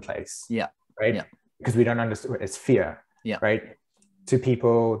control in place. Right? Because we don't understand, it's fear. Right? To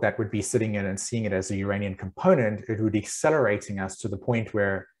people that would be sitting in and seeing it as a Uranian component, it would be accelerating us to the point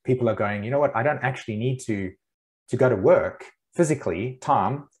where people are going, you know what, I don't actually need to go to work physically,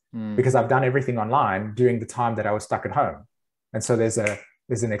 because I've done everything online during the time that I was stuck at home. And so there's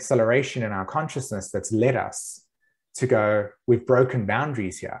an acceleration in our consciousness that's led us to go, we've broken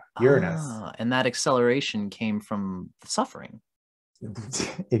boundaries here, Uranus. And that acceleration came from the suffering.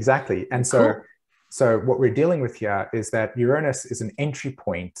 Exactly. And so what we're dealing with here is that Uranus is an entry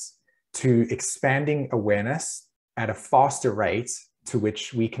point to expanding awareness at a faster rate to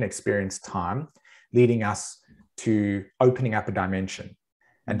which we can experience time, leading us to opening up a dimension.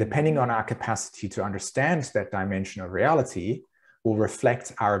 And depending on our capacity to understand that dimension of reality will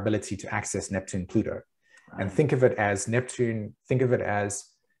reflect our ability to access Neptune, Pluto. And think of it as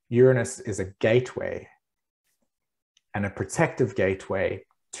Uranus is a gateway and a protective gateway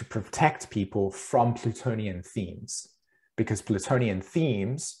to protect people from Plutonian themes. Because Plutonian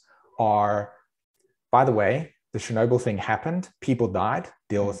themes are, by the way, the Chernobyl thing happened, people died,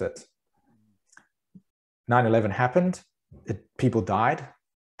 deal with it. 9/11 happened, people died.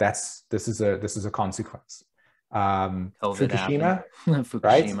 This is a consequence. Fukushima,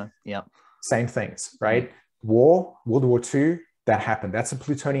 Fukushima, right? Same things, right? World War II, that happened. That's a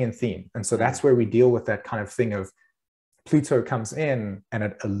Plutonian theme. And so that's where we deal with that kind of thing of Pluto comes in and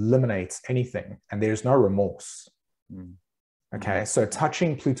it eliminates anything and there's no remorse. Okay, so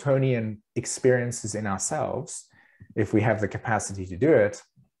touching Plutonian experiences in ourselves, if we have the capacity to do it,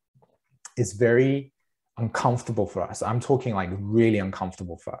 is very uncomfortable for us. I'm talking like really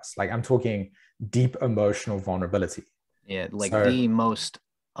uncomfortable for us. Like I'm talking deep emotional vulnerability. Yeah, like the most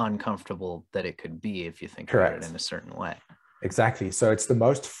uncomfortable that it could be if you think about it in a certain way. Exactly. So it's the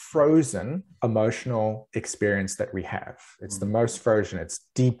most frozen emotional experience that we have. It's the most frozen. It's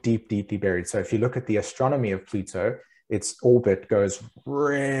deeply buried. So if you look at the astronomy of Pluto, its orbit goes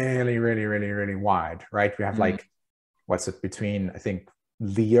really wide, right? We have like, what's it between, I think,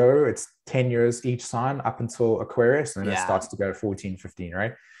 Leo, it's 10 years each sign up until Aquarius, and then it starts to go 14, 15,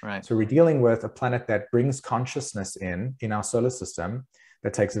 right? Right. So we're dealing with a planet that brings consciousness in our solar system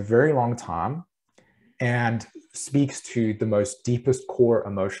that takes a very long time and speaks to the most deepest core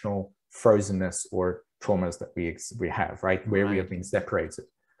emotional frozenness or traumas that we have, right? Where we have been separated.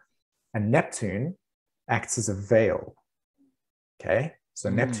 And Neptune acts as a veil. Okay. So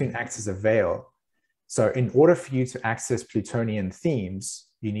Neptune acts as a veil. So in order for you to access Plutonian themes,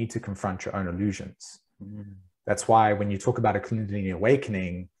 you need to confront your own illusions. That's why when you talk about a Kundalini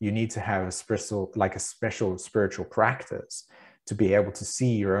awakening, you need to have a special spiritual practice to be able to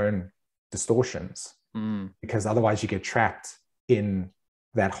see your own distortions, because otherwise you get trapped in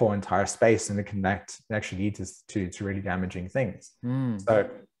that whole entire space, and it can actually lead to really damaging things. So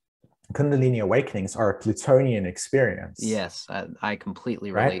Kundalini awakenings are a Plutonian experience. Yes, I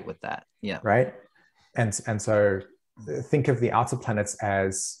completely relate with that. Yeah. Right. And so think of the outer planets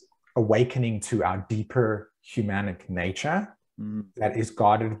as awakening to our deeper humanic nature that is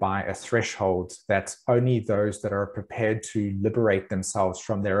guarded by a threshold that only those that are prepared to liberate themselves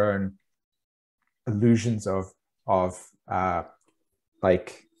from their own illusions of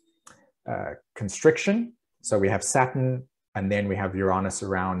constriction. So we have Saturn, and then we have Uranus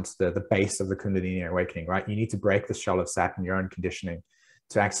around the base of the Kundalini awakening, right? You need to break the shell of Saturn, your own conditioning,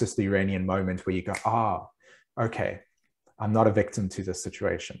 to access the Uranian moment where you go, okay, I'm not a victim to this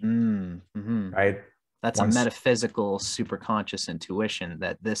situation, right? That's a metaphysical, superconscious intuition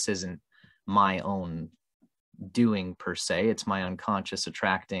that this isn't my own doing per se. It's my unconscious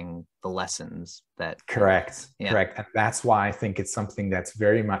attracting the lessons that. Correct. And that's why I think it's something that's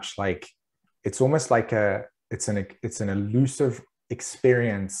very much like, it's almost like it's an elusive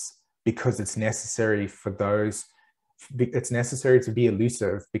experience, because it's necessary it's necessary to be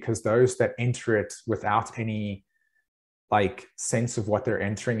elusive, because those that enter it without any sense of what they're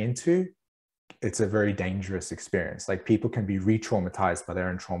entering into, it's a very dangerous experience. Like, people can be re-traumatized by their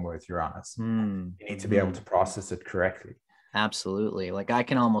own trauma with Uranus. You need to be able to process it correctly. Absolutely. Like, I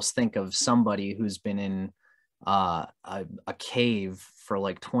can almost think of somebody who's been in a cave for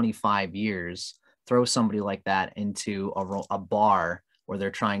like 25 years, throw somebody like that into a bar where they're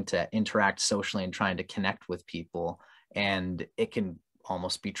trying to interact socially and trying to connect with people, and it can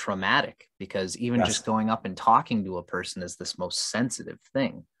almost be traumatic, because even just going up and talking to a person is this most sensitive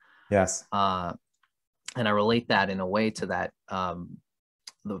thing. Yes. And I relate that in a way to that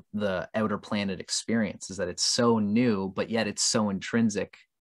the outer planet experience, is that it's so new, but yet it's so intrinsic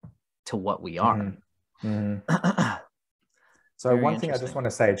to what we are. So one thing I just want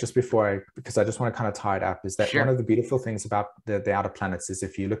to say, just before because I just want to kind of tie it up, is that one of the beautiful things about the outer planets is,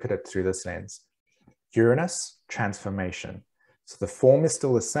 if you look at it through this lens, Uranus, transformation. So the form is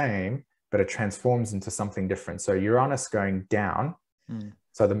still the same, but it transforms into something different. So Uranus going down.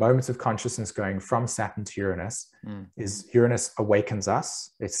 So the moments of consciousness going from Saturn to Uranus is Uranus awakens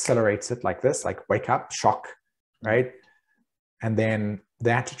us, it accelerates it like this, like wake up, shock, right? And then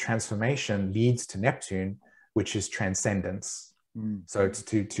that transformation leads to Neptune, which is transcendence. So it's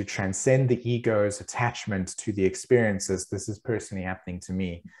to transcend the ego's attachment to the experiences. This is personally happening to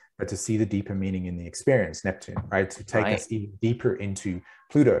me, but to see the deeper meaning in the experience, Neptune, right? To take us even deeper into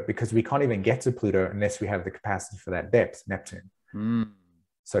Pluto, because we can't even get to Pluto unless we have the capacity for that depth, Neptune.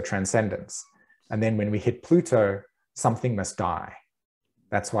 So transcendence. And then when we hit Pluto, something must die.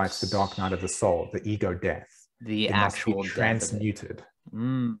 That's why it's the dark night of the soul, the ego death. It actual must be transmuted,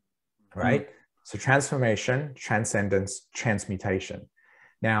 right? So transformation, transcendence, transmutation.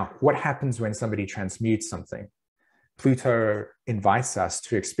 Now, what happens when somebody transmutes something? Pluto invites us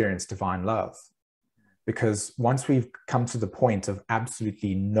to experience divine love, because once we've come to the point of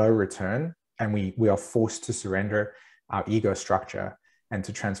absolutely no return, and we are forced to surrender our ego structure and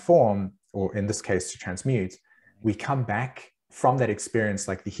to transform, or in this case, to transmute, we come back from that experience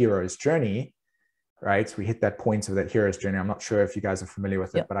like the hero's journey, right? So we hit that point of that hero's journey. I'm not sure if you guys are familiar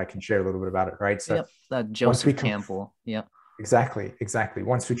with it, but I can share a little bit about it, right? So that Joseph Campbell. Exactly.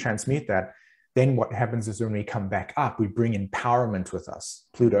 Once we transmute that, then what happens is when we come back up, we bring empowerment with us,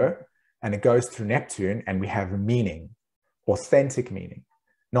 Pluto, and it goes through Neptune, and we have a meaning, authentic meaning,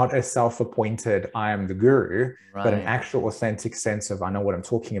 not a self-appointed, I am the guru, but an actual authentic sense of, I know what I'm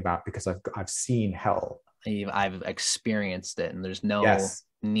talking about because I've seen hell. I've experienced it, and there's no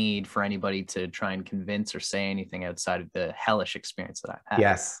need for anybody to try and convince or say anything outside of the hellish experience that I've had.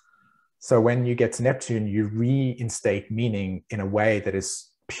 Yes. So when you get to Neptune, you reinstate meaning in a way that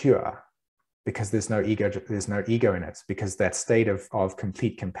is pure, because there's no ego in it, because that state of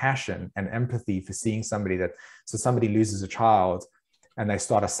complete compassion and empathy for seeing somebody so somebody loses a child and they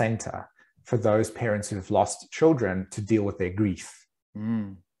start a center for those parents who have lost children to deal with their grief,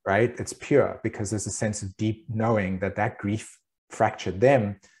 right? It's pure, because there's a sense of deep knowing that grief fractured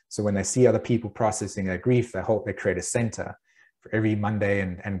them. So when they see other people processing their grief, they create a center. For every Monday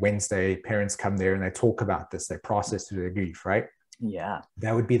and Wednesday, parents come there and they talk about this, they process through their grief, right? Yeah.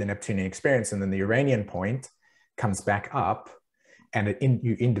 That would be the Neptunian experience. And then the Uranian point comes back up, and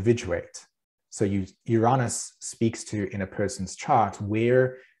you individuate. So Uranus speaks to, in a person's chart,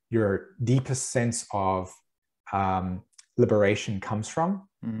 where your deepest sense of liberation comes from,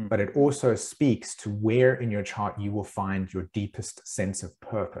 but it also speaks to where in your chart you will find your deepest sense of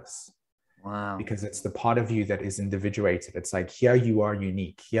purpose. Wow. Because it's the part of you that is individuated. It's like, here you are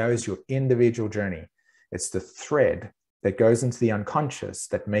unique. Here is your individual journey. It's the thread that goes into the unconscious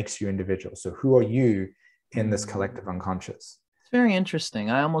that makes you individual. So who are you in this collective unconscious? It's very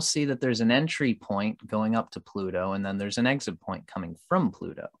interesting. I almost see that there's an entry point going up to Pluto, and then there's an exit point coming from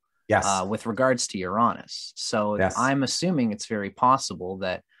Pluto. Yes. With regards to Uranus. So yes. I'm assuming it's very possible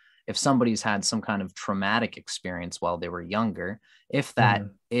that if somebody's had some kind of traumatic experience while they were younger, if that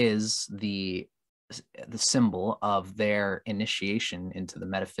is the symbol of their initiation into the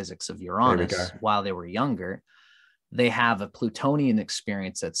metaphysics of Uranus while they were younger, they have a Plutonian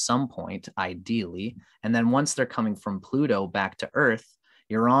experience at some point, ideally. And then once they're coming from Pluto back to Earth,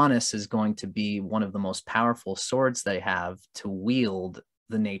 Uranus is going to be one of the most powerful swords they have to wield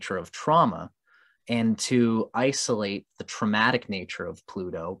the nature of trauma and to isolate the traumatic nature of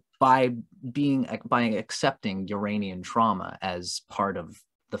Pluto by accepting Uranian trauma as part of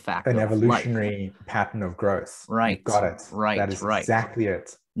the fact an of evolutionary life. pattern of growth. Right. You've got it. Right. That is exactly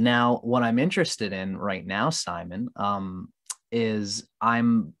it. Now, what I'm interested in right now, Simon, is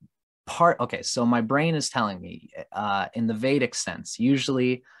so my brain is telling me in the Vedic sense,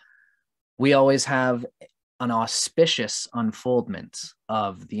 usually we always have an auspicious unfoldment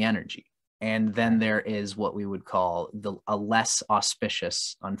of the energy. And then there is what we would call a less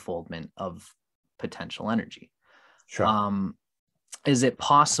auspicious unfoldment of potential energy. Sure. Is it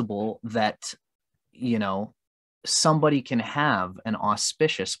possible that, somebody can have an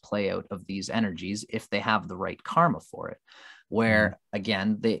auspicious play out of these energies if they have the right karma for it? Where,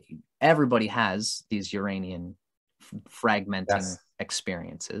 again, everybody has these Uranian fragmenting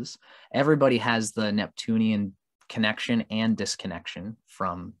experiences. Everybody has the Neptunian connection and disconnection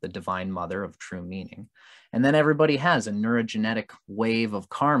from the divine mother of true meaning. And then everybody has a neurogenetic wave of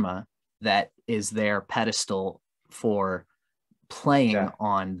karma that is their pedestal for playing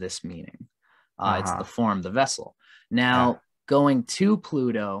on this meaning. It's the form, the vessel. Now, going to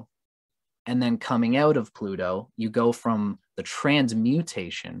Pluto and then coming out of Pluto, you go from the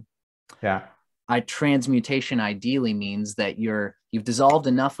transmutation. Transmutation ideally means that you've dissolved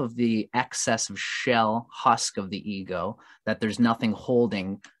enough of the excess of shell husk of the ego that there's nothing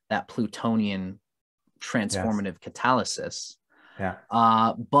holding that Plutonian transformative catalysis.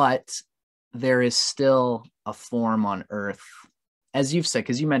 But there is still a form on Earth, as you've said,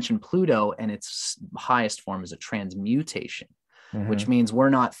 because you mentioned Pluto and its highest form is a transmutation, which means we're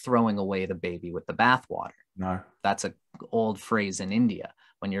not throwing away the baby with the bathwater. No. That's an old phrase in India.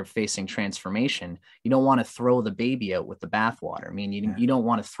 When you're facing transformation, you don't want to throw the baby out with the bathwater. I mean, you don't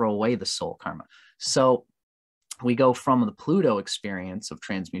want to throw away the soul karma. So we go from the Pluto experience of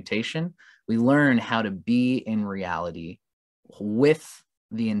transmutation. We learn how to be in reality with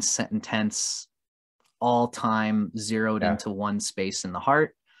the intense, all-time zeroed into one space in the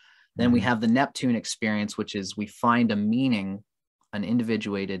heart. Then we have the Neptune experience, which is we find a meaning, an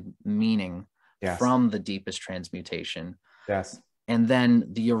individuated meaning from the deepest transmutation. And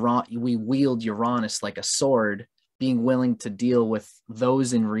then we wield Uranus like a sword, being willing to deal with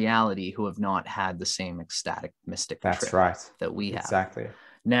those in reality who have not had the same ecstatic mystic trip that we have. Exactly.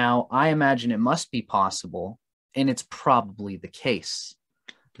 Now, I imagine it must be possible, and it's probably the case,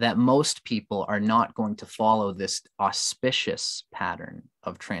 that most people are not going to follow this auspicious pattern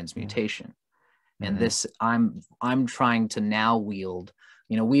of transmutation. And this, I'm trying to now wield,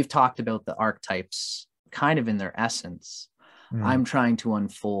 we've talked about the archetypes kind of in their essence. I'm trying to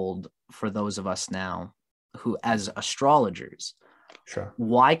unfold for those of us now who, as astrologers,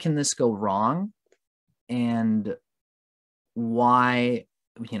 why can this go wrong? And why,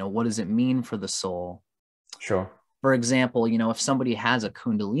 what does it mean for the soul? For example, if somebody has a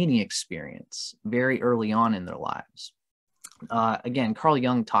Kundalini experience very early on in their lives, again, Carl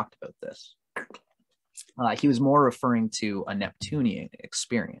Jung talked about this. He was more referring to a Neptunian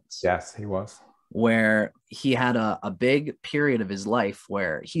experience. Yes, he was. Where he had a big period of his life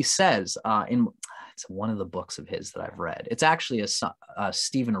where he says it's one of the books of his that I've read. It's actually a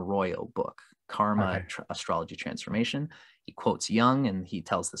Stephen Arroyo book, Karma, Astrology Transformation. He quotes Jung and he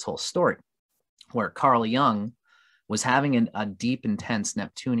tells this whole story where Carl Jung was having a deep, intense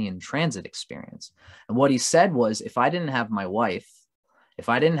Neptunian transit experience. And what he said was, if I didn't have my wife, if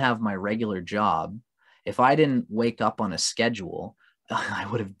I didn't have my regular job, if I didn't wake up on a schedule, I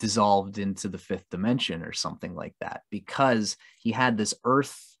would have dissolved into the fifth dimension or something like that, because he had this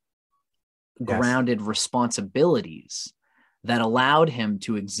earth grounded responsibilities that allowed him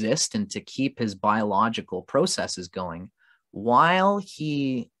to exist and to keep his biological processes going while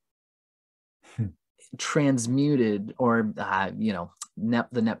he transmuted, or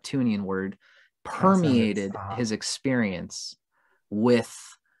the Neptunian word, permeated his experience with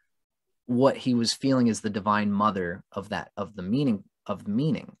what he was feeling as the divine mother of the meaning.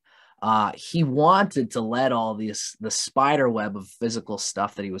 He wanted to let all the spider web of physical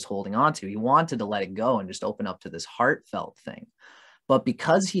stuff that he was holding on to, he wanted to let it go and just open up to this heartfelt thing. But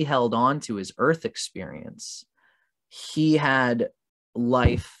because he held on to his earth experience, he had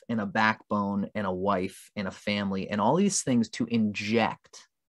life and a backbone and a wife and a family and all these things to inject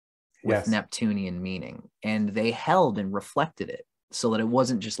with Neptunian meaning. And they held and reflected it so that it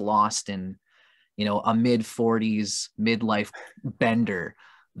wasn't just lost in, a mid-40s midlife bender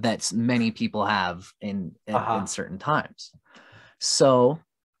that many people have in certain times. So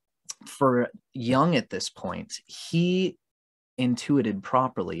for Jung at this point, he intuited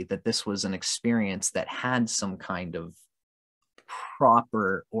properly that this was an experience that had some kind of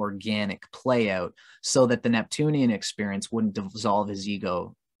proper organic play out, so that the Neptunian experience wouldn't dissolve his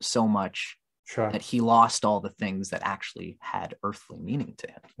ego so much that he lost all the things that actually had earthly meaning to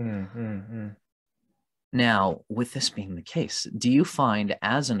him. Now, with this being the case, do you find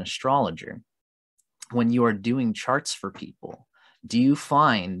as an astrologer, when you are doing charts for people, do you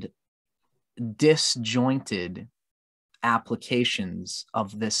find disjointed applications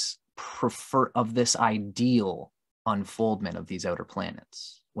of this ideal unfoldment of these outer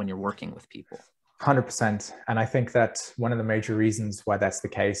planets when you're working with people? 100%. And I think that one of the major reasons why that's the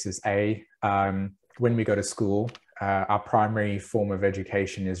case is when we go to school, our primary form of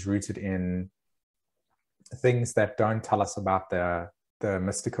education is rooted in things that don't tell us about the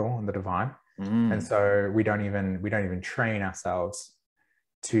mystical and the divine. And so we don't even train ourselves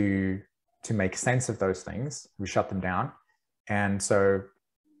to make sense of those things. We shut them down. And so,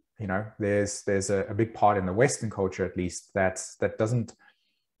 there's a big part in the Western culture, at least, that doesn't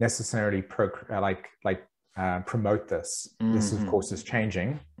necessarily promote this. This, of course, is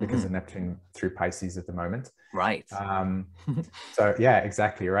changing because of Neptune through Pisces at the moment. Right. So yeah,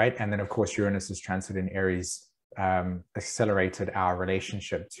 exactly right. And then, of course, Uranus is transit in Aries, accelerated our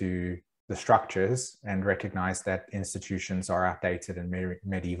relationship to the structures and recognized that institutions are outdated and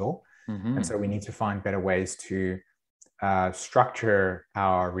medieval. And so we need to find better ways to structure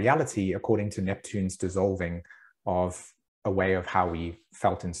our reality according to Neptune's dissolving of a way of how we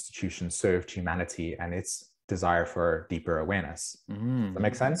felt institutions served humanity and its desire for deeper awareness. Does that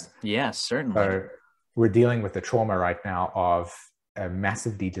make sense? Yes, certainly. So we're dealing with the trauma right now of a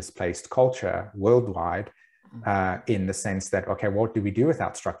massively displaced culture worldwide, in the sense that, okay, what do we do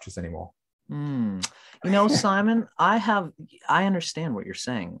without structures anymore? Simon, I understand what you're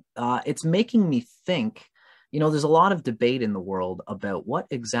saying. It's making me think, there's a lot of debate in the world about what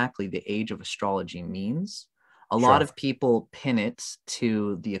exactly the age of astrology means. A lot of people pin it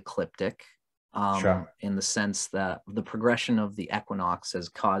to the ecliptic, in the sense that the progression of the equinox has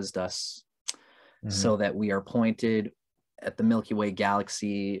caused us so that we are pointed at the Milky Way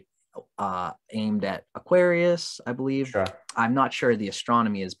galaxy, aimed at Aquarius, I believe. I'm not sure the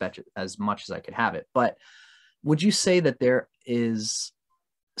astronomy is as much as I could have it, but would you say that there is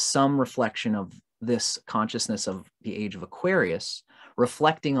some reflection of this consciousness of the age of Aquarius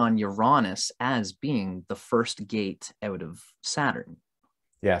reflecting on Uranus as being the first gate out of Saturn?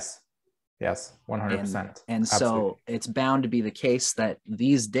 Yes, 100%. And so it's bound to be the case that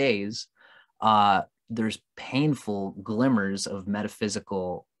these days there's painful glimmers of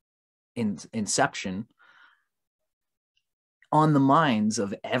metaphysical inception on the minds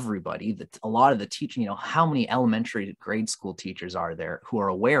of everybody. That a lot of the teaching, how many elementary grade school teachers are there who are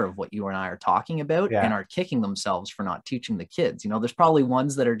aware of what you and I are talking about and are kicking themselves for not teaching the kids? There's probably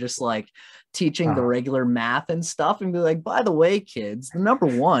ones that are just like teaching the regular math and stuff and be like, by the way, kids, the number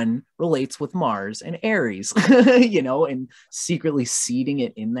 1 relates with Mars and Aries, and secretly seeding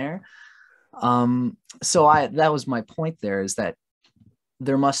it in there. So that was my point there, is that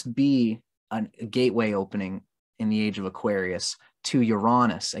there must be a gateway opening in the age of Aquarius to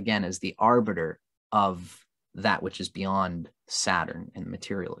Uranus, again, as the arbiter of that which is beyond Saturn and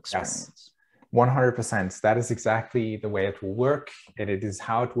material experience. Yes, 100%. That is exactly the way it will work. It is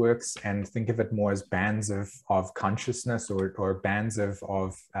how it works. And think of it more as bands of consciousness or bands of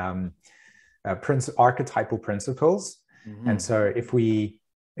archetypal principles. And so if we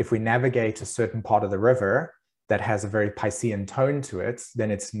navigate a certain part of the river that has a very Piscean tone to it,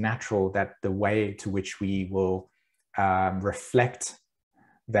 then it's natural that the way to which we will reflect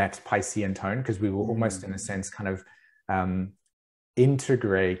that Piscean tone, because we will almost, in a sense, kind of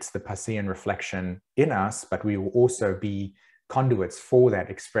integrate the Piscean reflection in us, but we will also be conduits for that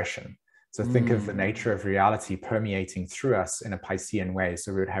expression. So think of the nature of reality permeating through us in a Piscean way.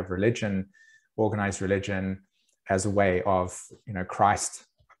 So we would have religion, organized religion, as a way of, Christ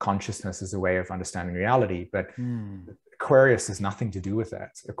consciousness as a way of understanding reality. But Aquarius has nothing to do with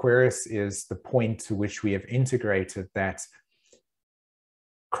that. Aquarius is the point to which we have integrated that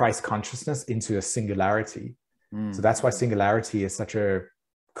Christ consciousness into a singularity. So that's why singularity is such a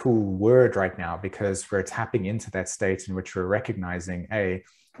cool word right now, because we're tapping into that state in which we're recognizing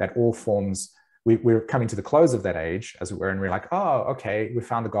that all forms, we're coming to the close of that age, as it were, and we're like, oh, okay, we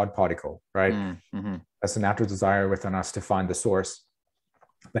found the God particle, right? That's a natural desire within us to find the source.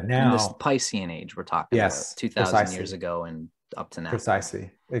 But now, in this Piscean age we're talking about, 2000 precisely. years ago and up to now.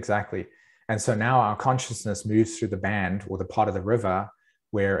 Precisely, exactly. And so now our consciousness moves through the band, or the part of the river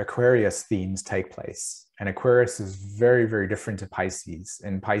where Aquarius themes take place. And Aquarius is very, very different to Pisces.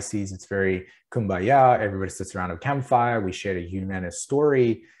 In Pisces, it's very kumbaya. Everybody sits around a campfire. We share a humanist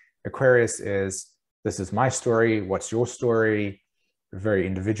story. Aquarius is, this is my story. What's your story? Very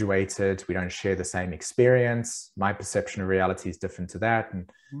individuated. We don't share the same experience. My perception of reality is different to that. And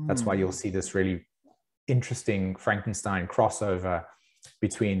that's why you'll see this really interesting Frankenstein crossover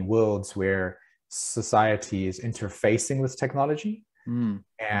between worlds where society is interfacing with technology.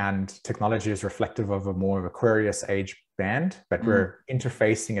 And technology is reflective of a more of Aquarius age band, but we're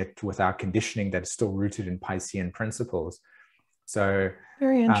interfacing it with our conditioning that is still rooted in Piscean principles. So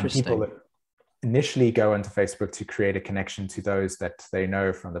very interesting. People that initially go into Facebook to create a connection to those that they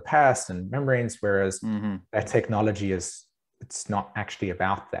know from the past and memories, whereas that technology it's not actually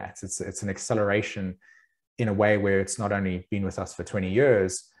about that. It's an acceleration in a way where it's not only been with us for 20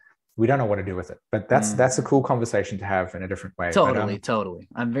 years, we don't know what to do with it. But that's a cool conversation to have in a different way. Totally.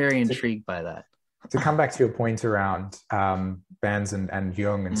 I'm very intrigued by that. To come back to your point around bands and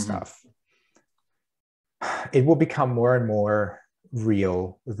Jung and stuff, it will become more and more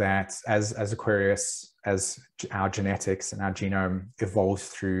real that as Aquarius, as our genetics and our genome evolves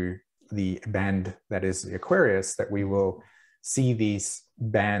through the band that is the Aquarius, that we will see these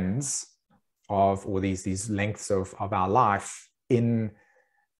bands of, or these lengths of our life in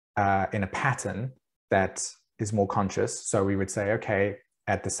a pattern that is more conscious. So we would say, okay,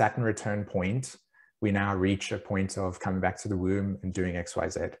 at the Saturn return point, we now reach a point of coming back to the womb and doing X, Y,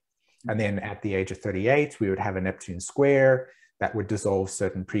 Z. And then at the age of 38, we would have a Neptune square that would dissolve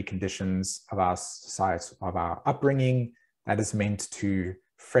certain preconditions of our society, of our upbringing, that is meant to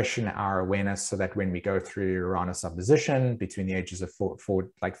freshen our awareness so that when we go through Uranus opposition between the ages of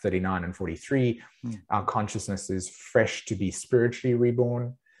 39 and 43, our consciousness is fresh to be spiritually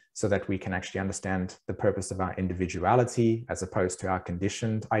reborn, so that we can actually understand the purpose of our individuality as opposed to our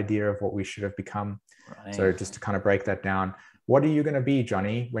conditioned idea of what we should have become. Right. So just to kind of break that down, what are you going to be,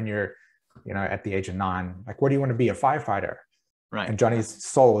 Johnny, when you're, at the age of 9? Like, what do you want to be? A firefighter? Right. And Johnny's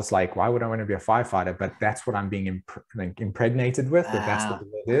soul is like, why would I want to be a firefighter? But that's what I'm being impregnated with, that that's what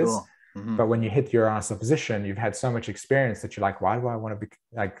it is. Cool. But when you hit Uranus opposition, you've had so much experience that you're like, why do I want to be,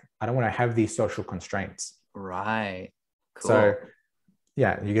 like, I don't want to have these social constraints. Right. Cool. So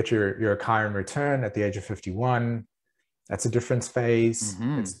yeah, you get your Chiron return at the age of 51. That's a difference phase.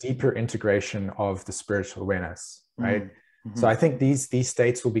 It's deeper integration of the spiritual awareness, right? So I think these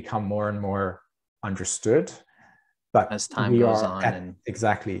states will become more and more understood, but as time goes on.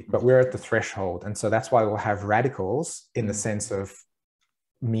 Exactly. But we're at the threshold. And so that's why we'll have radicals in the sense of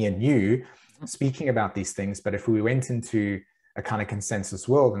me and you speaking about these things. But if we went into a kind of consensus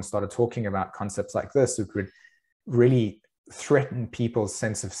world and started talking about concepts like this, it would really threaten people's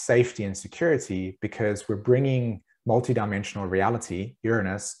sense of safety and security, because we're bringing multidimensional reality,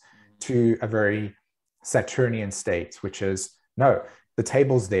 Uranus, to a very Saturnian state, which is, no, the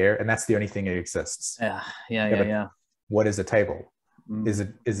table's there and that's the only thing that exists. Yeah. What is a table? Is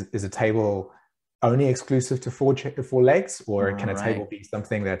a table only exclusive to four legs, or can a table be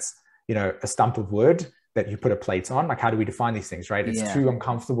something that's, a stump of wood that you put a plate on? Like, how do we define these things, right? It's too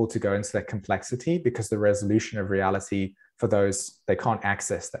uncomfortable to go into that complexity, because the resolution of reality for those, they can't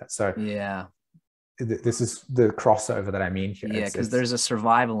access that. So this is the crossover that I mean here. Yeah, because there's a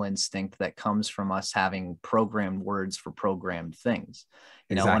survival instinct that comes from us having programmed words for programmed things.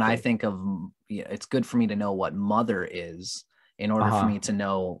 When I think of, it's good for me to know what mother is in order for me to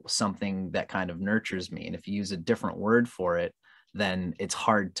know something that kind of nurtures me. And if you use a different word for it, then it's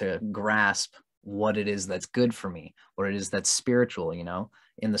hard to grasp what it is that's good for me, what it is that's spiritual.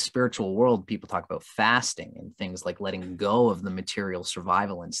 In the spiritual world, people talk about fasting and things like letting go of the material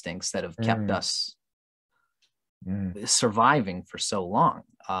survival instincts that have kept us surviving for so long.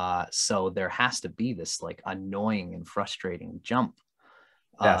 So there has to be this like annoying and frustrating jump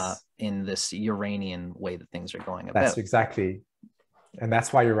Yes. in this Uranian way that things are going That's about. exactly. And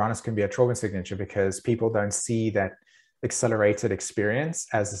that's why Uranus can be a trauma signature, because people don't see that accelerated experience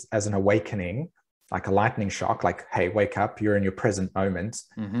as an awakening, like a lightning shock, like, hey, wake up, you're in your present moment.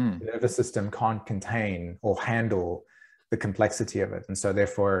 Mm-hmm. The nervous system can't contain or handle the complexity of it. And so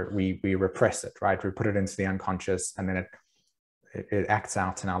therefore we repress it, right? We put it into the unconscious, and then it acts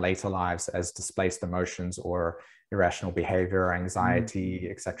out in our later lives as displaced emotions or irrational behavior or anxiety,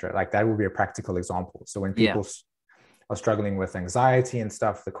 etc. Like that will be a practical example. So when people are struggling with anxiety and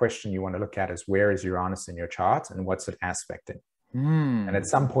stuff, the question you want to look at is, where is Uranus in your chart and what's it aspecting? And at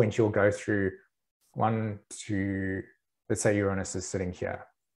some point you'll go through one, two, let's say Uranus is sitting here.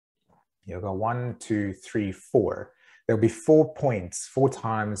 You'll go 1, 2, 3, 4. There'll be 4 points, 4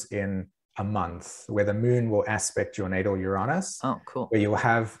 times in a month where the moon will aspect your natal Uranus. Oh, cool. Where you'll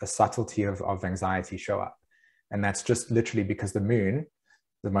have a subtlety of anxiety show up. And that's just literally because the moon,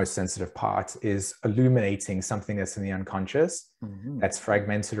 the most sensitive part, is illuminating something that's in the unconscious, that's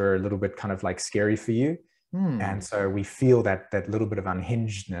fragmented or a little bit kind of like scary for you. And so we feel that little bit of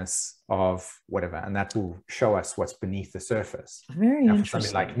unhingedness of whatever, and that will show us what's beneath the surface. Very now, interesting. for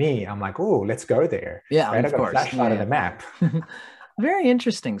somebody like me, I'm like, oh, let's go there. Yeah, right? of I've got course. a flashlight and a map. Very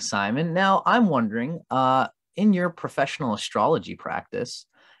interesting, Simon. Now, I'm wondering, in your professional astrology practice,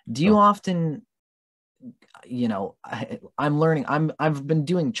 do you often, you know, I'm learning, I've been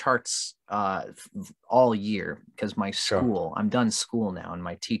doing charts all year because my school, I'm done school now, and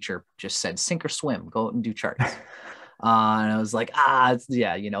my teacher just said, sink or swim, go out and do charts. And I was like,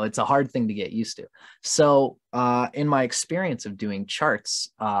 yeah, you know, it's a hard thing to get used to. So in my experience of doing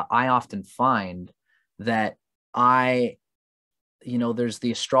charts, I often find that you know, there's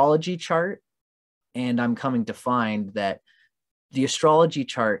the astrology chart, and I'm coming to find that the astrology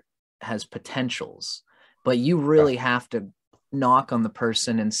chart has potentials, but you really have to knock on the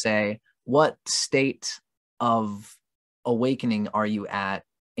person and say, what state of awakening are you at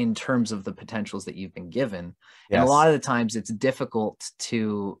in terms of the potentials that you've been given? Yes. And a lot of the times it's difficult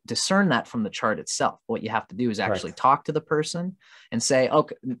to discern that from the chart itself. What you have to do is actually talk to the person and say,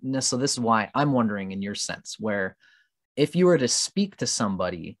 okay, so this is why I'm wondering, in your sense, where if you were to speak to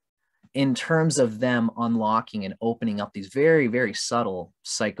somebody in terms of them unlocking and opening up these very, very subtle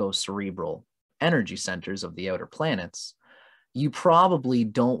psychocerebral energy centers of the outer planets, you probably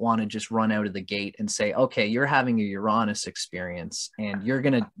don't want to just run out of the gate and say, okay, you're having a Uranus experience and you're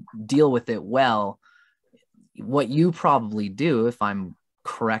going to deal with it well. What you probably do, if I'm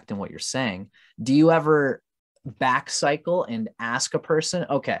correct in what you're saying, do you ever back cycle and ask a person,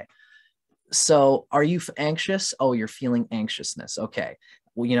 okay, so are you anxious? Oh, you're feeling anxiousness. Okay.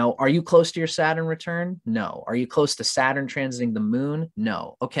 Well, you know, are you close to your Saturn return? No. Are you close to Saturn transiting the moon?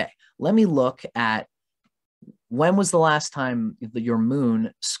 No. Okay. Let me look at, when was the last time your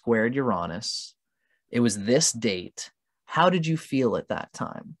moon squared Uranus? It was this date. How did you feel at that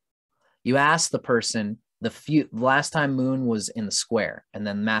time? You ask the person, the last time moon was in the square, and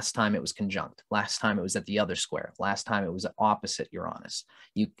then last time it was conjunct. Last time it was at the other square. Last time it was opposite Uranus.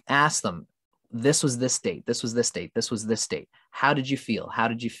 You ask them, this was this date, this was this date, this was this date. How did you feel? How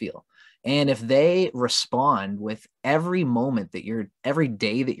did you feel? And if they respond with every moment that every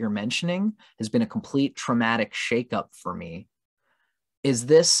day that you're mentioning has been a complete traumatic shakeup for me, is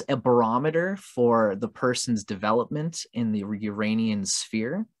this a barometer for the person's development in the Uranian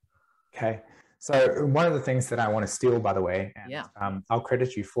sphere? Okay. So one of the things that I want to steal, by the way, and I'll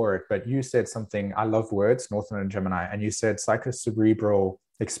credit you for it, but you said something, I love words, Northern and Gemini, and you said psychocerebral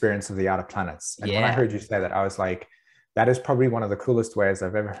experience of the outer planets. And when I heard you say that, I was like, that is probably one of the coolest ways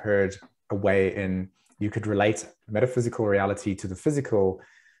I've ever heard a way in you could relate metaphysical reality to the physical,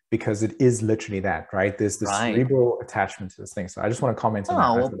 because it is literally that, right? There's this cerebral attachment to this thing. So I just want to comment on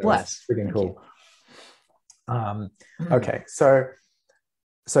that. Well, bless. Freaking cool. Okay.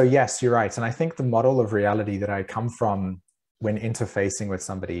 So yes, you're right. And I think the model of reality that I come from when interfacing with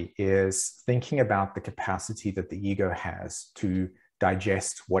somebody is thinking about the capacity that the ego has to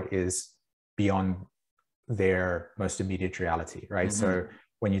digest what is beyond their most immediate reality, right? So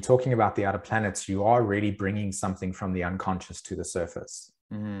when you're talking about the outer planets, you are really bringing something from the unconscious to the surface.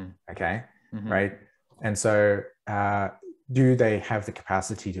 Okay. Right. And so do they have the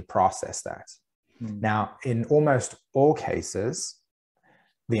capacity to process that? Now, in almost all cases,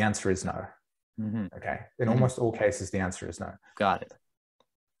 the answer is no. Okay. In almost all cases, the answer is no. Got it.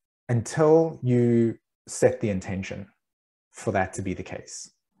 Until you set the intention for that to be the case.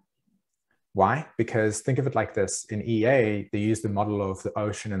 Why? Because think of it like this. In EA, they use the model of the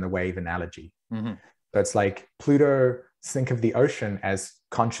ocean and the wave analogy. So it's like Pluto, think of the ocean as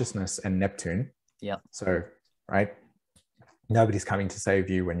consciousness and Neptune. Yeah. So, right. Nobody's coming to save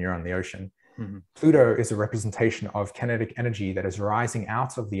you when you're on the ocean. Mm-hmm. Pluto is a representation of kinetic energy that is rising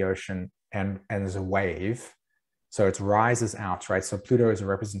out of the ocean and as a wave. So it rises out, right? So Pluto is a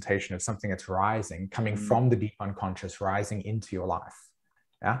representation of something that's rising, coming from the deep unconscious, rising into your life.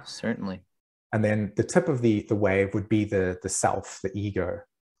 Yeah, certainly. And then the tip of the wave would be the self, the ego,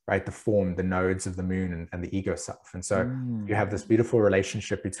 right? The form, the nodes of the moon and the ego self. And so you have this beautiful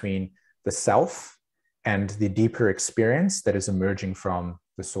relationship between the self and the deeper experience that is emerging from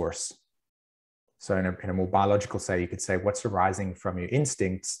the source. So in a more biological say, you could say what's arising from your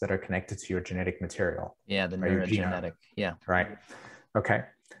instincts that are connected to your genetic material. Yeah, the neurogenetic. Yeah. Right. Okay.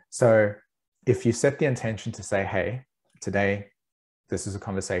 So if you set the intention to say, hey, today, this is a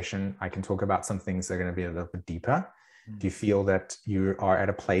conversation, I can talk about some things that are going to be a little bit deeper. Do you feel that you are at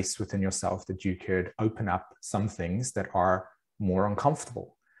a place within yourself that you could open up some things that are more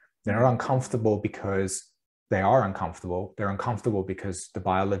uncomfortable? They're not uncomfortable because they are uncomfortable. They're uncomfortable because the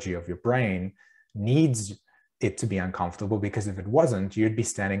biology of your brain needs it to be uncomfortable, because if it wasn't, you'd be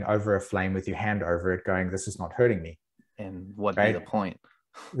standing over a flame with your hand over it going, this is not hurting me. And what'd be the point?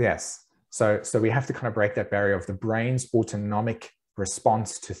 Yes. So we have to kind of break that barrier of the brain's autonomic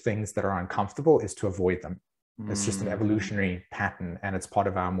response to things that are uncomfortable is to avoid them. It's just an evolutionary pattern, and it's part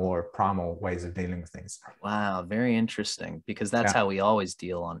of our more primal ways of dealing with things. Wow, very interesting, because that's how we always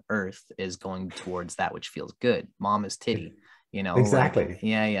deal on Earth, is going towards that which feels good. Mom is titty, you know, exactly. Like,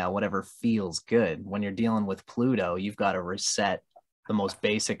 yeah, whatever feels good. When you're dealing with Pluto, you've got to reset the most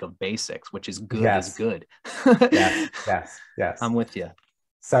basic of basics, which is good is good. yes. I'm with you.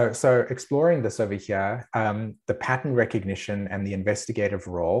 So exploring this over here, the pattern recognition and the investigative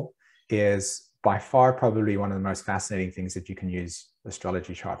role is by far probably one of the most fascinating things that you can use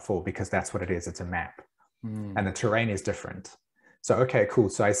astrology chart for, because that's what it is. It's a map, and the terrain is different. So, okay, cool.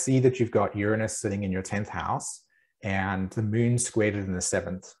 So I see that you've got Uranus sitting in your 10th house and the moon squared it in the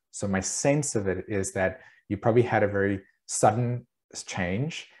 7th. So my sense of it is that you probably had a very sudden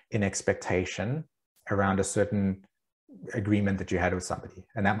change in expectation around a certain agreement that you had with somebody.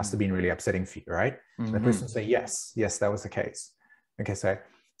 And that must have been really upsetting for you, right? So the person say, yes, that was the case. Okay,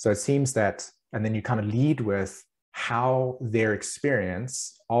 so it seems that, and then you kind of lead with how their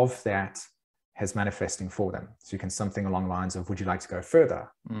experience of that has manifesting for them. So you can something along the lines of, would you like to go further?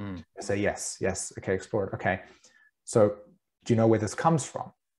 Say, yes. Okay, explore it. Okay. So do you know where this comes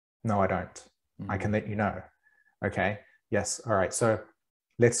from? No, I don't. I can let you know. Okay. Yes. All right. So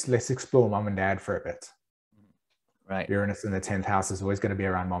let's explore mom and dad for a bit. Right. Uranus in the 10th house is always going to be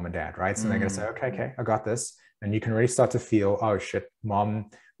around mom and dad, right? So they're going to say, okay, I got this. And you can really start to feel, oh shit, mom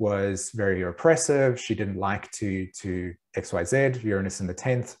was very oppressive. She didn't like to XYZ, Uranus in the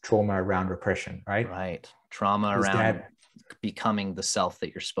 10th, trauma around repression, right? Right. Trauma around becoming the self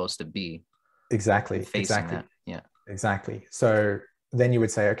that you're supposed to be. Exactly. Facing that. Yeah. Exactly. So then you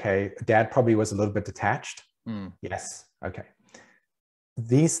would say, okay, dad probably was a little bit detached. Yes. Okay.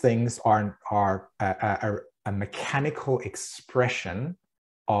 These things are a mechanical expression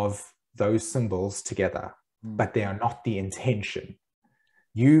of those symbols together, but they are not the intention.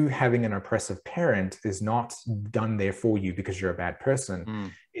 You having an oppressive parent is not done there for you because you're a bad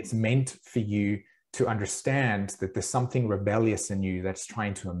person. It's meant for you to understand that there's something rebellious in you that's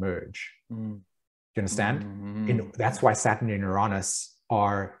trying to emerge. Do you understand? That's why Saturn and Uranus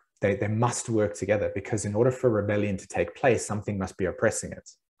are, they must work together, because in order for rebellion to take place, something must be oppressing it.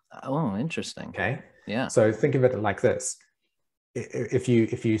 Oh, interesting. Okay. Yeah. So think of it like this. If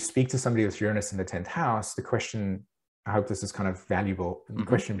you speak to somebody with Uranus in the 10th house, the question, I hope this is kind of valuable. The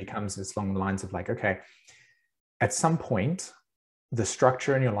question becomes along the lines of like, okay, at some point, the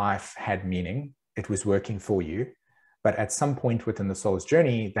structure in your life had meaning. It was working for you. But at some point within the soul's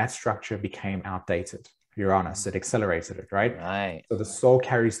journey, that structure became outdated. Uranus, it accelerated it, right? Right. So the soul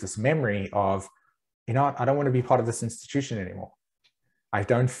carries this memory of, you know what, I don't want to be part of this institution anymore. I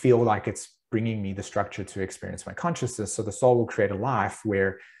don't feel like it's bringing me the structure to experience my consciousness. So the soul will create a life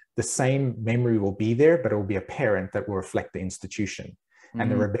where the same memory will be there, but it will be a parent that will reflect the institution. And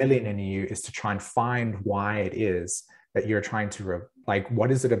the rebellion in you is to try and find why it is that you're trying to,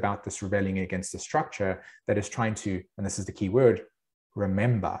 what is it about this rebelling against the structure that is trying to, and this is the key word,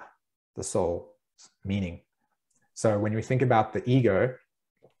 remember the soul's meaning. So when we think about the ego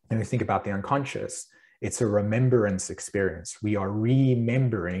and we think about the unconscious, it's a remembrance experience. We are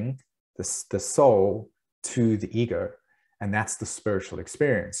remembering the soul to the ego, and that's the spiritual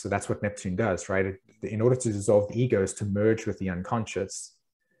experience. So that's what Neptune does, right? In order to dissolve the ego is to merge with the unconscious.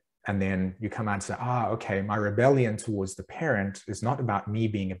 And then you come out and say, okay, my rebellion towards the parent is not about me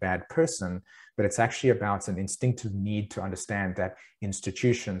being a bad person, but it's actually about an instinctive need to understand that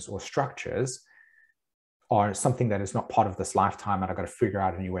institutions or structures or something that is not part of this lifetime, and I've got to figure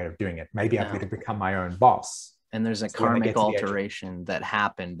out a new way of doing it. Maybe I've Yeah. got to become my own boss. And there's a So when I get karmic to the age of- alteration that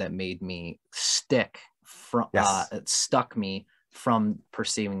happened that made me stick from, Yes. it stuck me from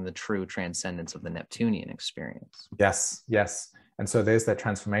perceiving the true transcendence of the Neptunian experience. Yes, yes. And so there's that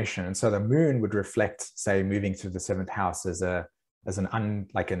transformation. And so the moon would reflect, say, moving to the seventh house as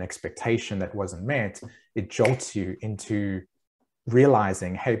like an expectation that wasn't met. It jolts you into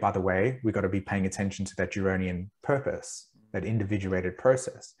realizing, hey, by the way, we've got to be paying attention to that Uranian purpose, that individuated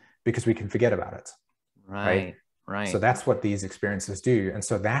process, because we can forget about it. Right. So that's what these experiences do. And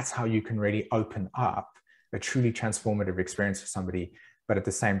so that's how you can really open up a truly transformative experience for somebody. But at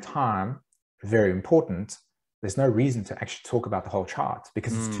the same time, very important, there's no reason to actually talk about the whole chart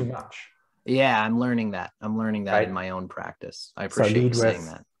because it's too much. Yeah, I'm learning that. I'm learning that in my own practice. I appreciate you saying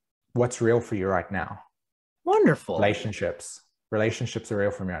that. What's real for you right now? Wonderful. Relationships. Relationships are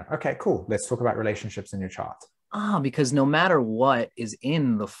real for me. Okay, cool. Let's talk about relationships in your chart. Because no matter what is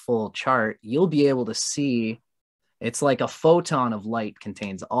in the full chart, you'll be able to see it's like a photon of light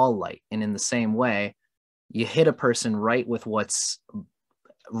contains all light. And in the same way, you hit a person right with what's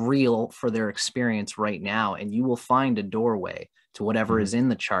real for their experience right now, and you will find a doorway to whatever is in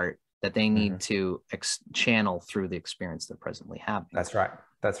the chart that they need to channel through the experience they're presently having. That's right.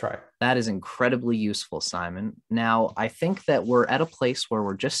 That's right. That is incredibly useful, Simon. Now, I think that we're at a place where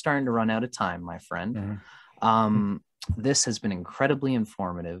we're just starting to run out of time, my friend. This has been incredibly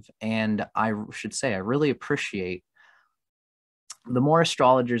informative, and I should say I really appreciate the more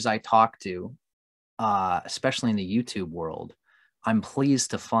astrologers I talk to, especially in the YouTube world. I'm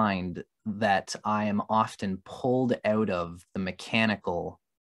pleased to find that I am often pulled out of the mechanical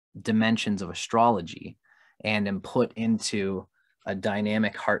dimensions of astrology and am put into a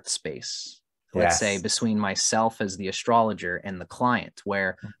dynamic heart space, let's say, between myself as the astrologer and the client,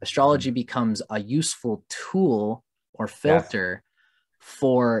 where astrology becomes a useful tool or filter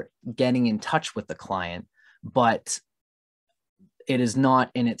for getting in touch with the client, but it is not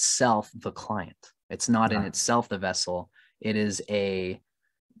in itself the client. It's not in itself the vessel. It is a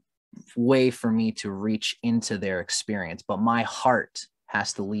way for me to reach into their experience, but my heart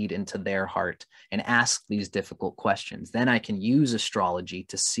has to lead into their heart and ask these difficult questions. Then I can use astrology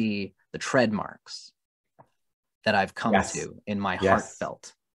to see the tread marks that I've come to in my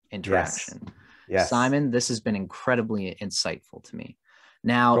heartfelt interaction. Simon, this has been incredibly insightful to me.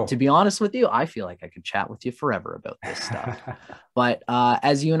 Now, to be honest with you, I feel like I could chat with you forever about this stuff. But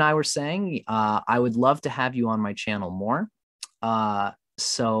as you and I were saying, I would love to have you on my channel more.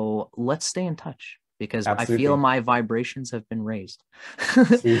 So let's stay in touch, because I feel my vibrations have been raised.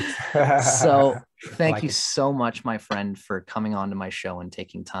 So thank you so much, my friend, for coming on to my show and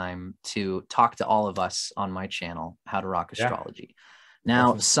taking time to talk to all of us on my channel, How to Rock Astrology.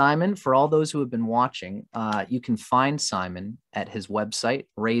 Now, Simon, for all those who have been watching, you can find Simon at his website,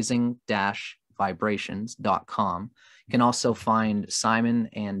 raising-vibrations.com. You can also find Simon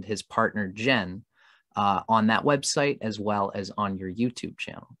and his partner, Jen, on that website, as well as on your YouTube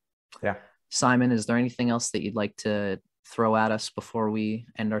channel. Simon, is there anything else that you'd like to throw at us before we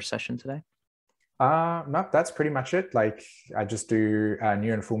end our session today? No, that's pretty much it. Like, I just do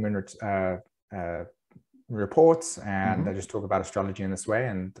new and full moon reports, and I just talk about astrology in this way,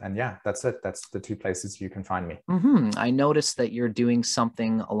 and yeah, that's it. That's the two places you can find me. I noticed that you're doing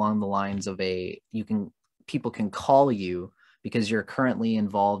something along the lines of people can call you because you're currently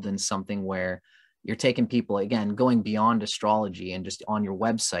involved in something where you're taking people, again, going beyond astrology, and just on your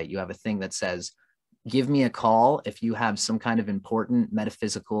website you have a thing that says, give me a call if you have some kind of important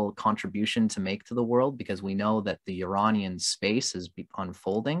metaphysical contribution to make to the world, because we know that the Uranian space is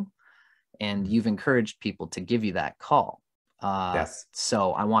unfolding. And you've encouraged people to give you that call.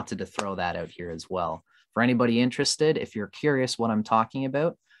 So I wanted to throw that out here as well. For anybody interested, if you're curious what I'm talking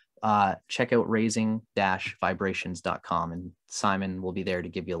about, check out raising-vibrations.com, and Simon will be there to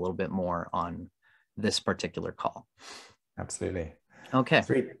give you a little bit more on this particular call. Absolutely. Okay.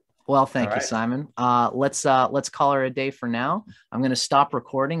 Sweet. Well, thank you, Simon. Let's call her a day for now. I'm going to stop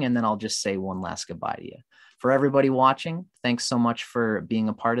recording, and then I'll just say one last goodbye to you. For everybody watching, thanks so much for being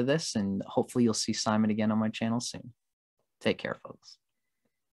a part of this, and hopefully you'll see Simon again on my channel soon. Take care, folks.